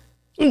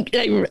 And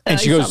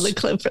she goes, saw the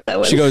clip for that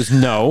one. She goes,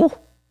 no.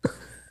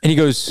 And he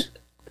goes,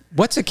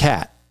 what's a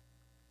cat?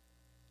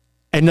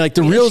 And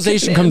the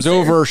realization comes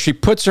over her. She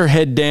puts her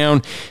head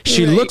down.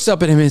 She looks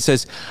up at him and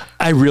says,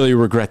 I really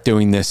regret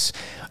doing this.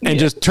 And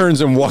just turns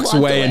and walks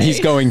away. And he's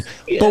going,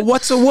 but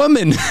what's a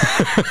woman?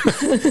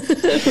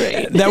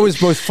 That was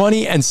both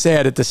funny and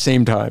sad at the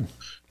same time.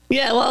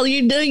 Yeah, well,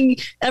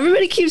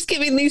 everybody keeps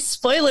giving these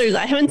spoilers.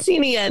 I haven't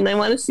seen it yet and I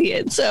want to see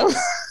it. So,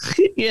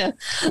 yeah.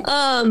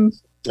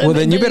 Well,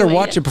 then you better anyway,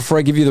 watch it before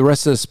I give you the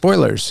rest of the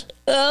spoilers.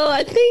 Oh,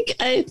 I think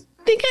I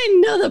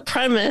know the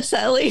premise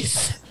at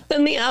least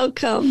and the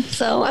outcome,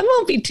 so I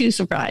won't be too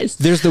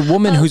surprised. There's the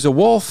woman who's a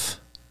wolf.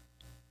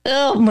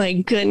 Oh my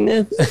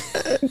goodness.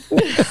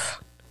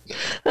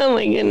 Oh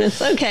my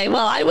goodness. Okay,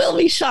 well, I will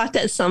be shocked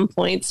at some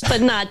points,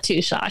 but not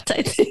too shocked,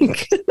 I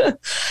think.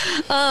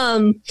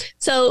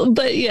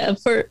 But yeah,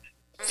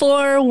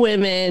 for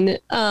women,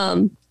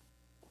 and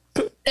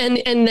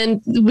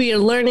then we are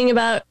learning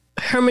about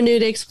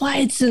hermeneutics, why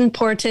it's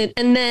important,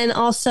 and then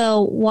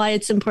also why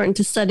it's important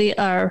to study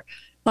our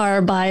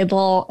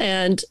Bible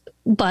and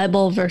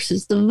Bible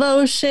versus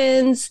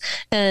devotions,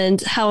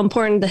 and how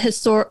important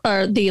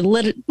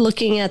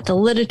looking at the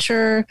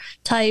literature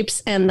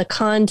types and the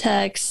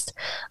context.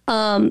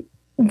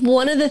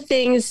 One of the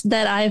things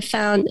that I've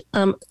found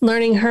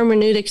learning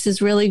hermeneutics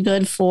is really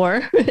good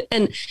for,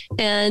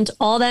 and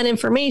all that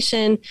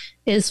information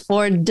is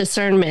for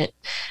discernment.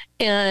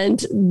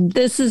 And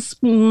this is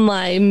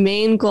my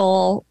main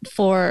goal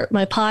for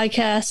my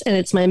podcast, and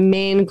it's my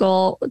main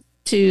goal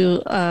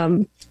to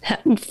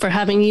for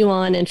having you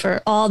on and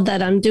for all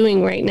that I'm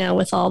doing right now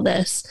with all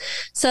this.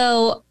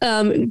 So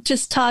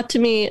just talk to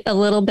me a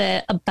little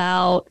bit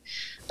about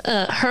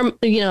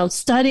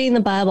studying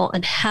the Bible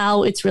and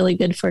how it's really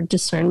good for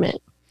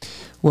discernment.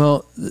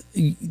 Well,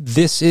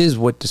 this is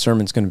what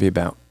discernment's going to be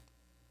about,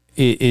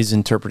 is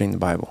interpreting the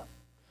Bible.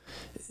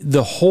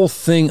 The whole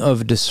thing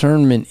of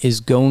discernment is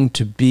going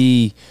to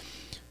be,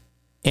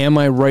 am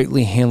I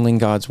rightly handling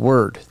God's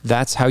word?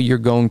 That's how you're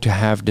going to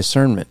have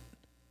discernment.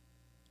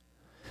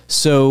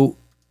 So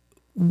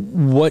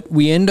what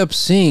we end up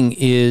seeing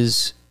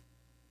is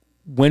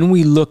when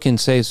we look and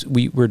say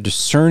we're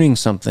discerning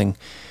something,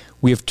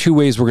 we have two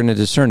ways we're going to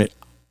discern it.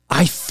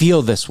 I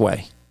feel this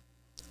way.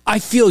 I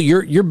feel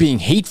you're being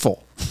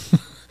hateful,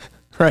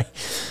 right?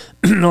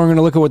 Or I'm going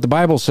to look at what the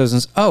Bible says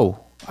and say, oh,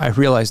 I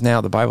realize now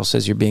the Bible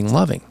says you're being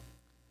loving.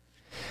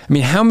 I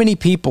mean, how many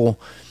people,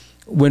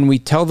 when we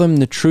tell them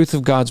the truth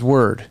of God's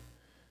word,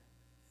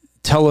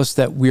 tell us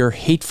that we're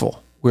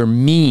hateful, we're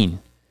mean,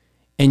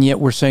 and yet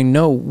we're saying,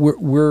 no,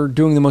 we're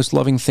doing the most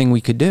loving thing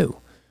we could do.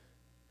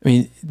 I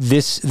mean,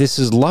 this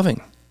is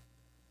loving.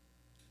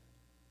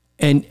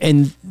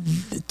 And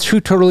two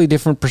totally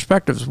different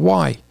perspectives.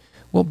 Why?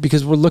 Well,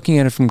 because we're looking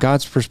at it from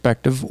God's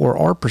perspective or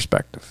our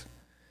perspective.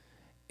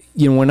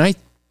 You know, when I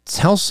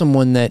tell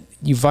someone that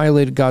you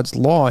violated God's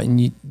law and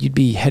you'd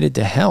be headed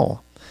to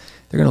hell,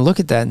 they're going to look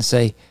at that and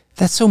say,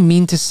 that's so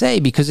mean to say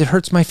because it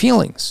hurts my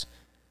feelings.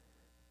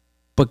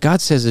 But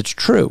God says it's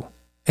true.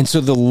 And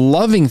so the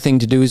loving thing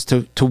to do is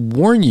to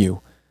warn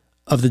you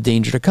of the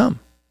danger to come.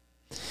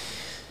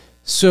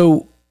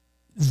 So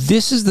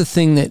this is the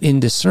thing that in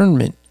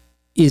discernment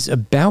is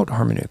about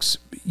hermeneutics.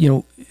 You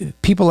know,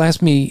 people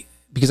ask me,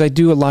 because I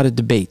do a lot of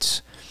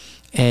debates,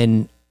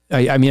 and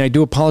I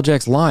do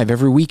Apologetics Live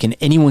every week, and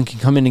anyone can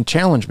come in and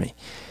challenge me.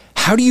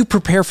 How do you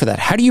prepare for that?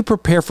 How do you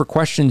prepare for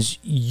questions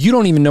you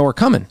don't even know are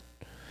coming?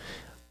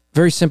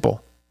 Very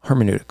simple,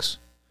 hermeneutics.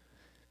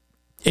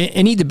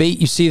 Any debate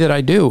you see that I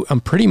do, I'm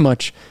pretty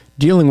much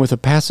dealing with a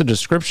passage of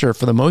scripture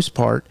for the most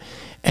part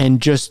and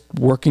just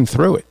working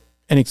through it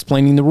and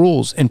explaining the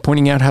rules and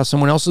pointing out how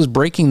someone else is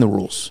breaking the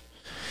rules.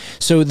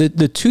 So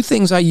the two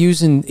things I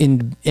use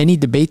in any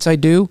debates I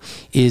do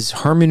is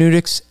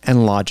hermeneutics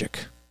and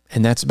logic,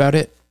 and that's about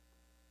it.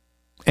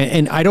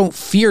 And I don't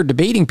fear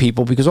debating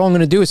people because all I'm going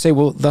to do is say,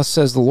 well, thus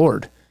says the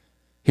Lord.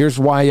 Here's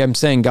why I'm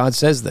saying God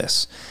says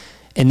this.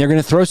 And they're going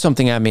to throw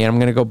something at me, and I'm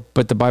going to go,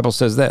 but the Bible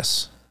says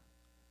this.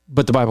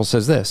 But the Bible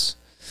says this.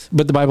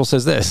 But the Bible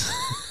says this.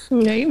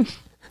 Right.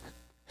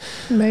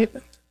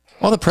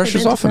 All the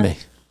pressure's off of me.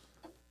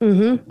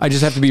 Mm-hmm. I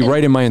just have to be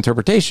right in my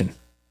interpretation.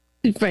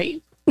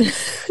 Right.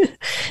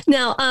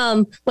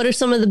 Now, what are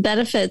some of the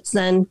benefits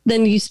then?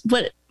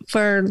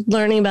 For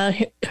learning about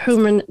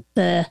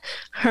the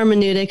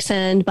hermeneutics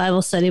and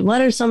Bible study? What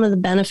are some of the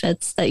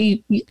benefits that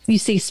you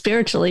see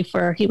spiritually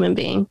for a human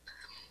being?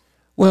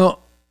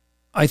 Well,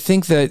 I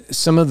think that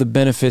some of the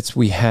benefits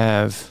we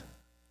have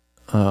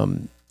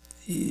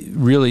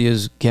really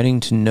is getting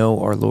to know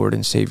our Lord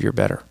and Savior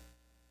better.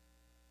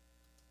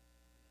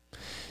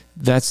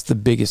 That's the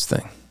biggest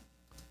thing.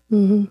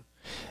 Mm-hmm.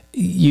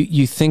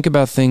 You think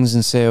about things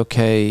and say,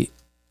 okay,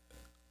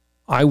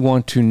 I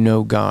want to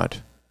know God.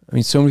 I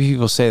mean, so many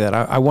people say that.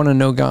 I want to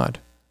know God.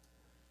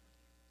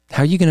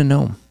 How are you going to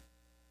know Him?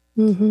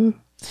 Mm-hmm.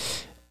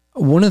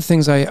 One of the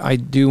things I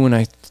do when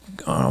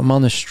I'm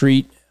on the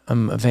street,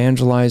 I'm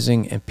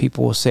evangelizing, and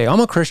people will say, I'm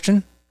a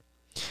Christian.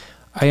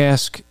 I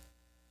ask,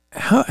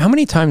 how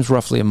many times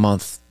roughly a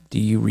month do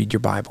you read your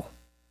Bible?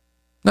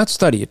 Not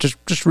study it,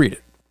 just read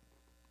it.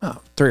 Oh,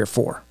 3 or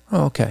 4.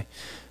 Oh, okay.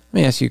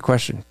 Let me ask you a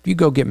question. You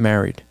go get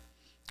married,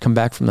 come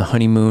back from the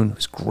honeymoon. It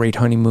was a great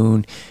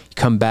honeymoon. You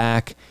come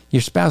back.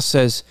 Your spouse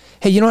says,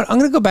 hey, you know what? I'm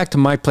going to go back to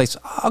my place.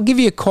 I'll give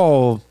you a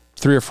call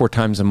 3 or 4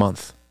 times a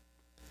month.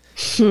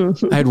 I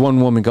had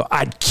one woman go,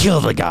 I'd kill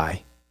the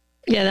guy.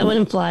 Yeah, that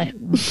wouldn't fly.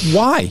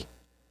 Why?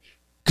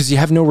 Because you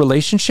have no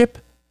relationship?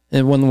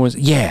 And one was,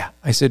 yeah.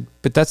 I said,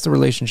 but that's the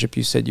relationship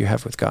you said you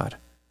have with God.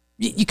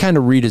 you kind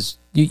of read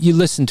you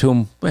listen to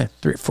him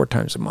 3 or 4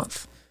 times a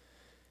month.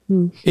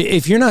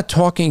 If you're not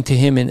talking to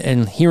him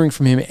and hearing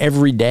from him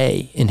every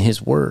day in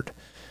his word,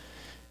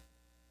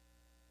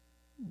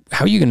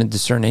 how are you going to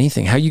discern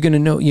anything? How are you going to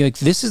know? Like,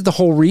 this is the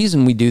whole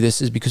reason we do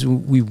this, is because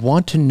we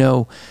want to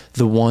know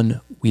the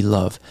one we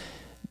love.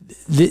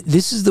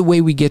 This is the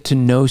way we get to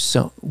know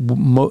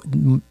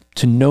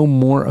to know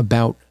more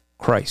about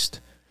Christ,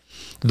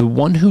 the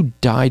one who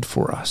died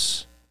for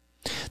us,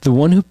 the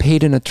one who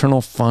paid an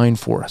eternal fine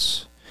for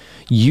us.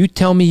 You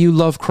tell me you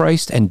love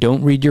Christ and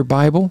don't read your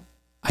Bible?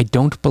 I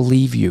don't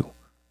believe you.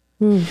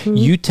 Mm-hmm.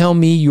 You tell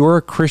me you're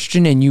a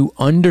Christian and you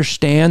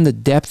understand the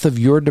depth of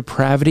your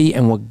depravity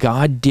and what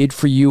God did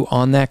for you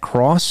on that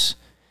cross,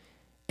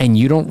 and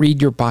you don't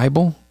read your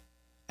Bible?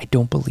 I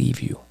don't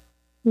believe you.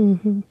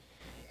 Mm-hmm.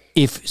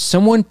 If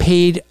someone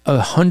paid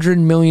 $100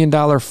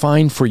 million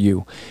fine for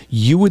you,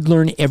 you would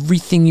learn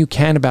everything you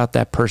can about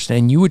that person,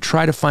 and you would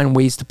try to find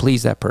ways to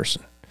please that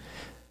person.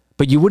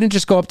 But you wouldn't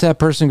just go up to that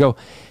person and go,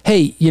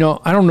 hey,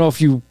 I don't know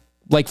if you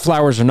like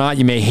flowers or not.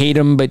 You may hate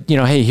them, but,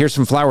 hey, here's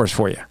some flowers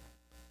for you.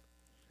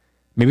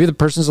 Maybe the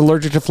person's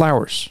allergic to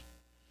flowers.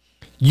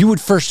 You would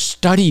first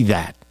study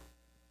that.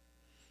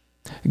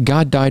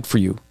 God died for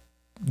you.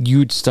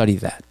 You'd study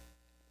that.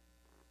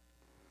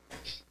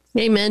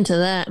 Amen to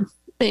that.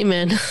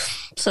 Amen.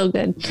 So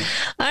good.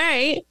 All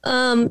right.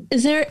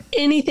 Is there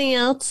anything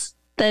else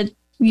that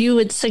you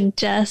would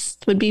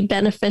suggest would be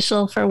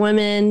beneficial for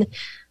women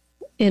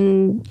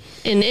in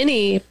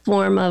any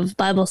form of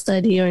Bible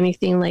study or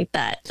anything like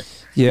that?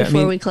 Yeah.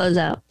 Before we close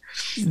out.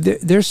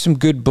 There's some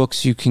good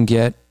books you can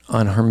get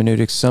on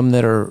hermeneutics, some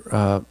that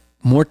are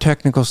more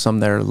technical, some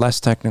that are less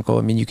technical.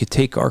 I mean, you could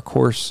take our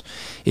course.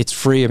 It's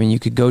free. I mean, you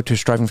could go to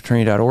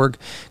strivingfortrinity.org,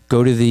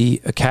 go to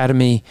the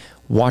academy,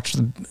 watch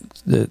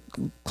the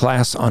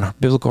class on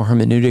biblical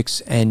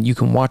hermeneutics, and you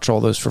can watch all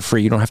those for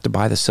free. You don't have to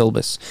buy the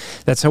syllabus.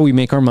 That's how we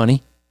make our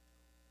money.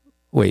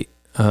 Wait,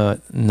 no,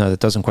 that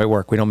doesn't quite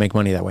work. We don't make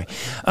money that way.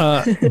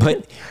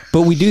 But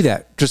we do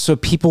that just so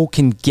people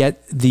can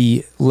get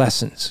the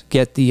lessons,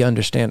 get the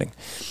understanding.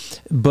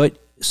 But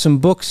some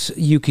books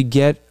you could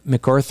get,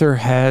 MacArthur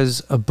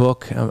has a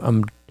book.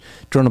 I'm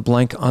drawing a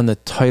blank on the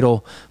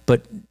title,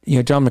 but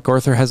John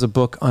MacArthur has a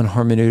book on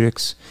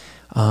hermeneutics.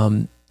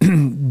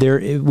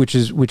 Which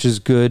is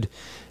good.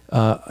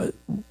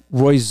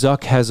 Roy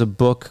Zuck has a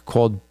book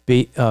called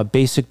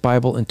Basic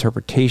Bible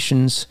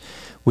Interpretations,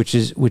 which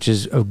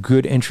is a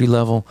good entry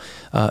level.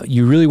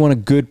 You really want a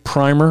good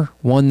primer,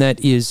 one that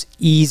is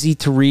easy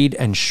to read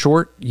and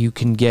short. You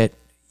can get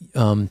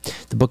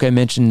the book I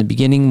mentioned in the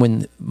beginning,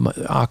 When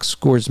Ox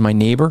Scores My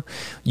Neighbor.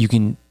 You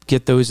can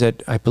get those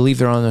I believe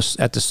they're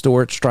at the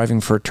store at Striving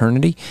for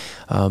Eternity.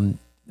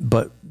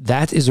 But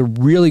that is a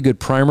really good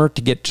primer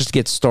to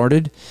get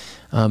started.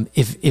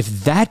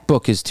 If that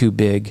book is too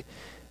big,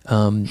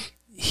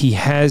 he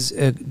has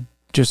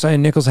Josiah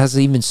Nichols has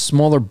an even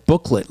smaller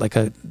booklet,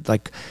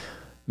 like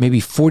maybe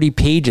 40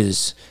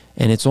 pages,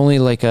 and it's only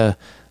I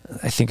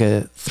think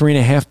a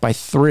 3.5 by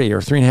 3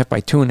 or 3.5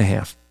 by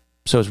 2.5.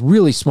 So it's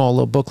really small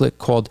little booklet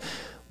called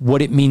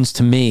What It Means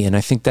to Me, and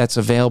I think that's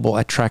available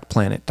at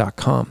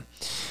trackplanet.com.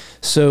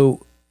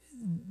 So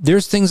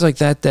there's things like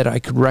that I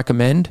could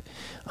recommend,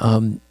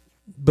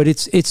 but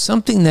it's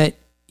something that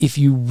if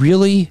you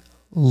really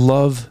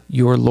love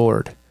your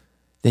Lord,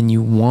 then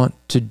you want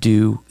to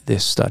do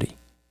this study.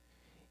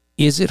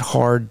 Is it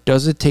hard?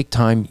 Does it take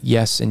time?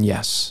 Yes and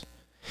yes.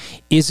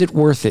 Is it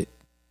worth it?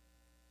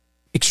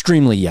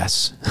 Extremely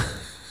yes.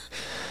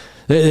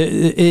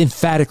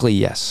 Emphatically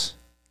yes.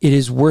 It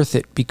is worth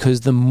it,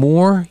 because the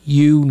more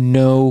you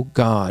know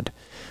God,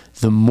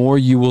 the more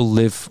you will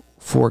live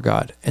for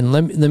God. And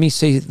let me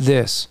say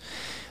this,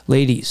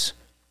 ladies,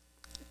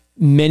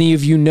 many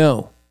of you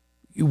know,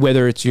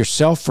 whether it's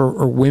yourself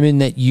or women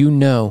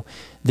that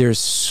there's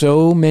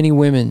so many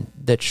women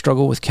that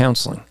struggle with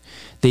counseling.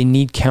 They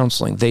need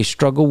counseling. They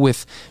struggle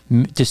with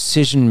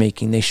decision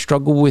making. They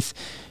struggle with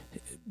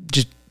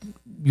just,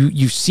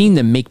 you've seen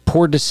them make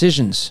poor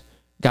decisions.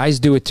 Guys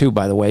do it too,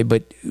 by the way,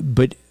 but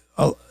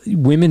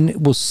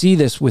women will see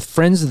this with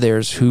friends of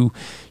theirs who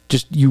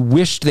just, you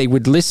wish they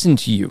would listen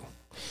to you.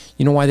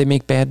 You know why they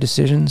make bad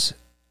decisions?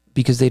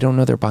 Because they don't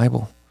know their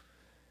Bible.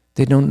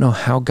 They don't know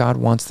how God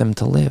wants them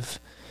to live.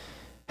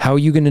 How are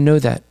you going to know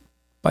that?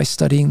 By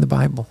studying the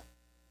Bible.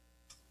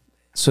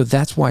 So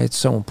that's why it's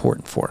so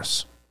important for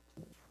us.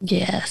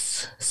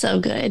 Yes, so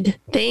good.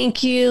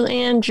 Thank you,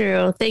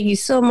 Andrew. Thank you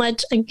so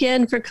much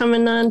again for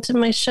coming on to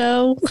my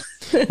show.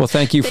 Well,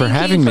 thank you for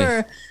having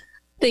me.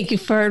 Thank you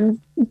for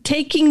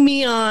taking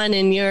me on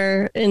in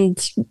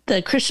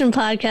the Christian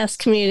podcast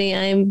community.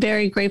 I am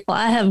very grateful.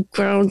 I have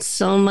grown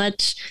so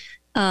much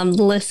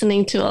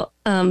listening to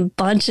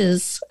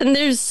bunches, and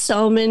there's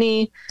so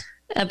many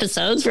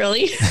episodes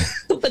really,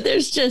 but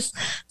there's just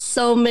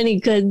so many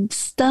good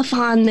stuff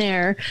on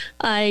there.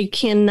 I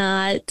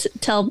cannot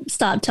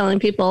stop telling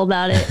people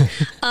about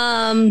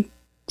it.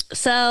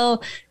 So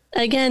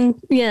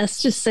again,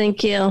 yes, just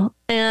thank you.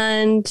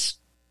 And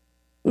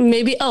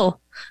maybe,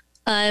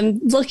 I'm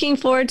looking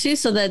forward to,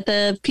 so that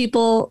the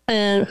people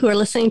who are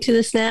listening to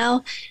this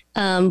now,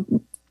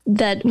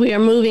 that we are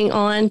moving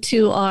on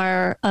to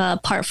our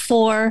part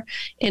 4,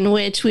 in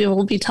which we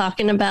will be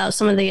talking about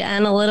some of the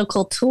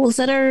analytical tools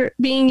that are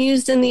being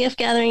used in the If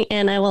Gathering.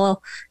 And I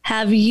will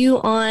have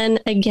you on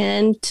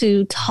again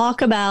to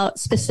talk about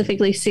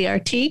specifically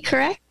CRT,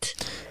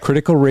 correct?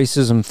 Critical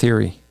racism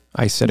theory.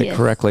 I said it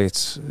correctly.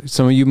 It's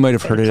some of you might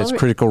have heard it as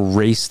critical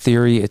race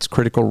theory. It's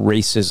critical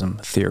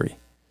racism theory.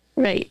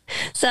 Right.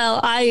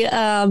 So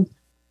I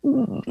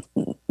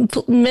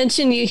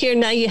mention you here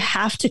now. You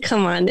have to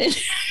come on in.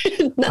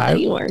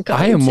 You weren't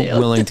going I am to.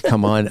 willing to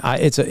come on.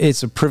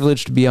 It's a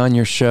privilege to be on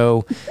your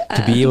show,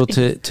 to be able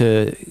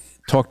to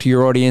talk to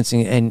your audience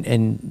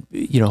and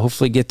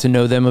hopefully get to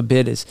know them a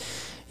bit as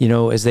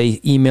they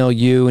email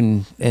you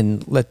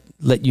and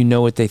let you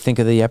know what they think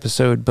of the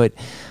episode. But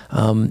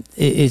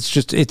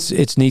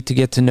it's neat to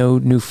get to know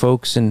new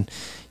folks, and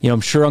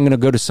I'm sure I'm going to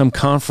go to some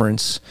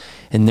conference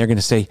and they're going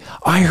to say,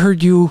 I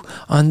heard you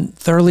on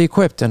Thoroughly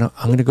Equipped, and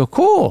I'm going to go,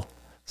 cool.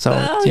 So,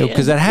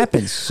 because that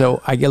happens.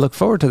 So I look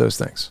forward to those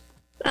things.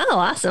 Oh,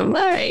 awesome.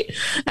 All right.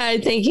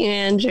 Thank you,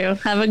 Andrew.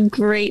 Have a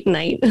great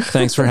night.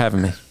 Thanks for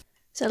having me.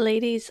 So,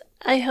 ladies,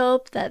 I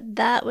hope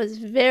that was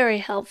very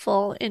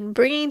helpful in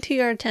bringing to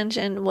your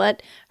attention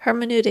what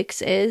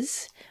hermeneutics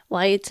is,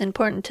 why it's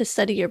important to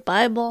study your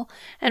Bible,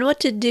 and what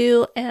to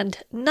do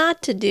and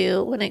not to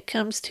do when it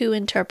comes to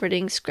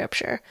interpreting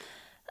Scripture.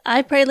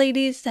 I pray,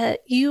 ladies,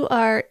 that you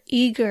are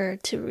eager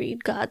to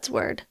read God's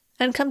Word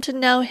and come to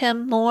know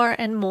Him more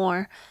and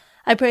more.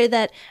 I pray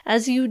that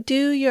as you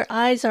do, your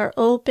eyes are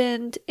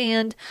opened,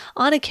 and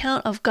on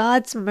account of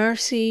God's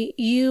mercy,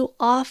 you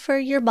offer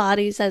your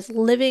bodies as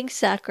living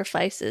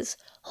sacrifices,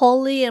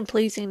 holy and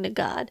pleasing to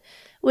God,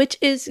 which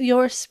is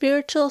your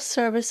spiritual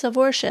service of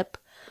worship.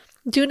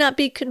 Do not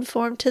be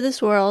conformed to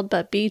this world,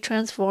 but be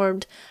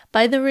transformed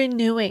by the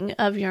renewing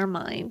of your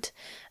mind.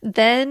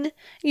 Then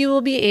you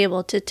will be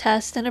able to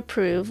test and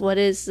approve what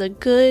is the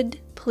good,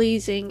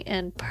 pleasing,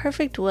 and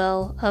perfect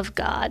will of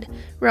God.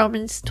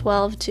 Romans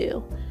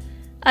 12:2.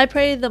 I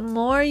pray the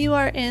more you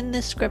are in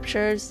the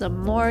Scriptures, the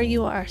more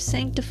you are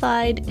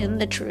sanctified in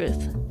the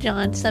truth.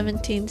 John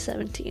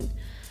 17:17.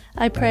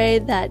 I pray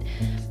that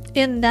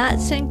in that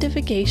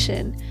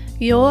sanctification,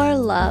 your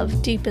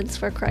love deepens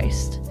for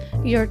Christ.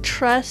 Your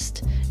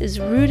trust is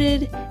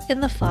rooted in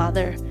the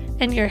Father,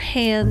 and your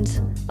hands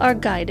are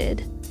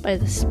guided by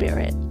the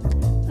Spirit.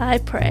 I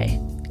pray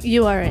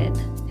you are in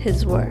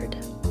His Word.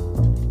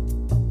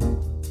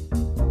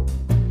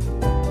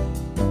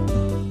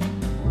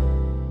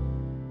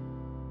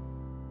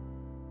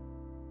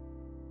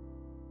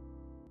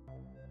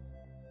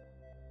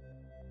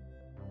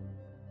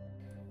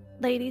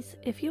 Ladies,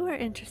 if you are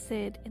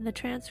interested in the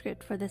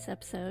transcript for this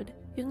episode,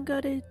 you can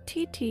go to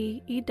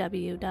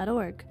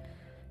ttew.org.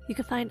 You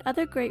can find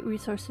other great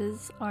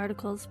resources,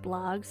 articles,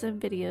 blogs,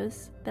 and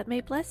videos that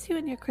may bless you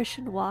in your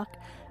Christian walk,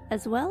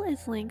 as well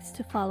as links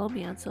to follow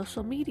me on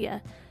social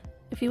media.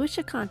 If you wish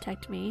to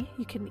contact me,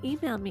 you can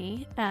email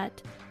me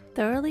at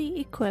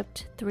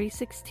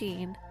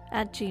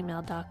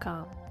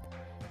thoroughly-equipped316@gmail.com.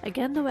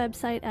 Again, the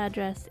website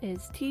address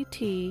is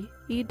ttew.org.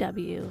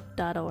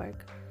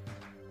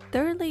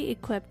 Thoroughly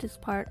Equipped is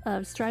part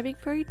of Striving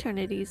for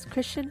Eternity's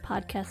Christian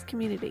podcast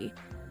community.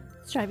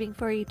 Striving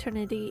for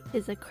Eternity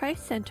is a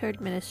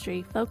Christ-centered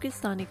ministry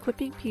focused on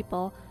equipping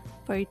people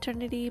for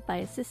eternity by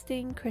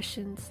assisting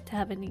Christians to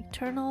have an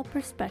eternal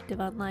perspective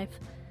on life.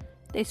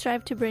 They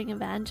strive to bring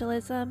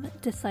evangelism,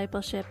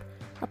 discipleship,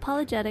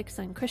 apologetics,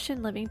 and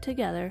Christian living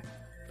together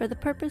for the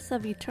purpose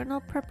of eternal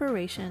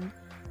preparation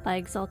by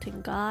exalting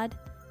God,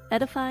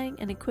 edifying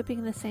and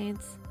equipping the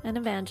saints, and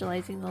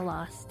evangelizing the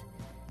lost.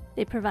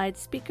 They provide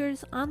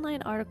speakers,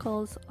 online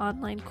articles,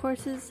 online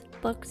courses,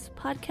 books,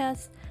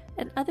 podcasts,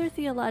 and other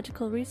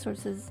theological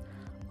resources,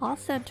 all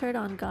centered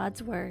on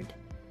God's Word.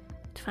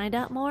 To find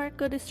out more,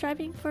 go to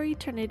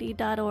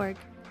strivingforeternity.org.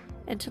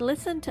 And to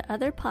listen to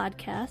other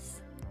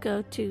podcasts,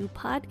 go to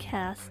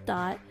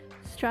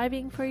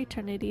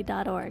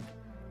podcast.strivingforeternity.org.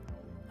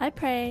 I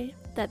pray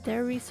that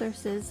their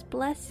resources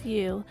bless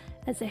you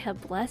as they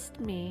have blessed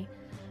me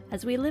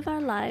as we live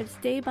our lives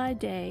day by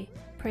day,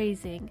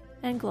 praising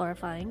and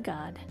glorifying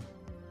God.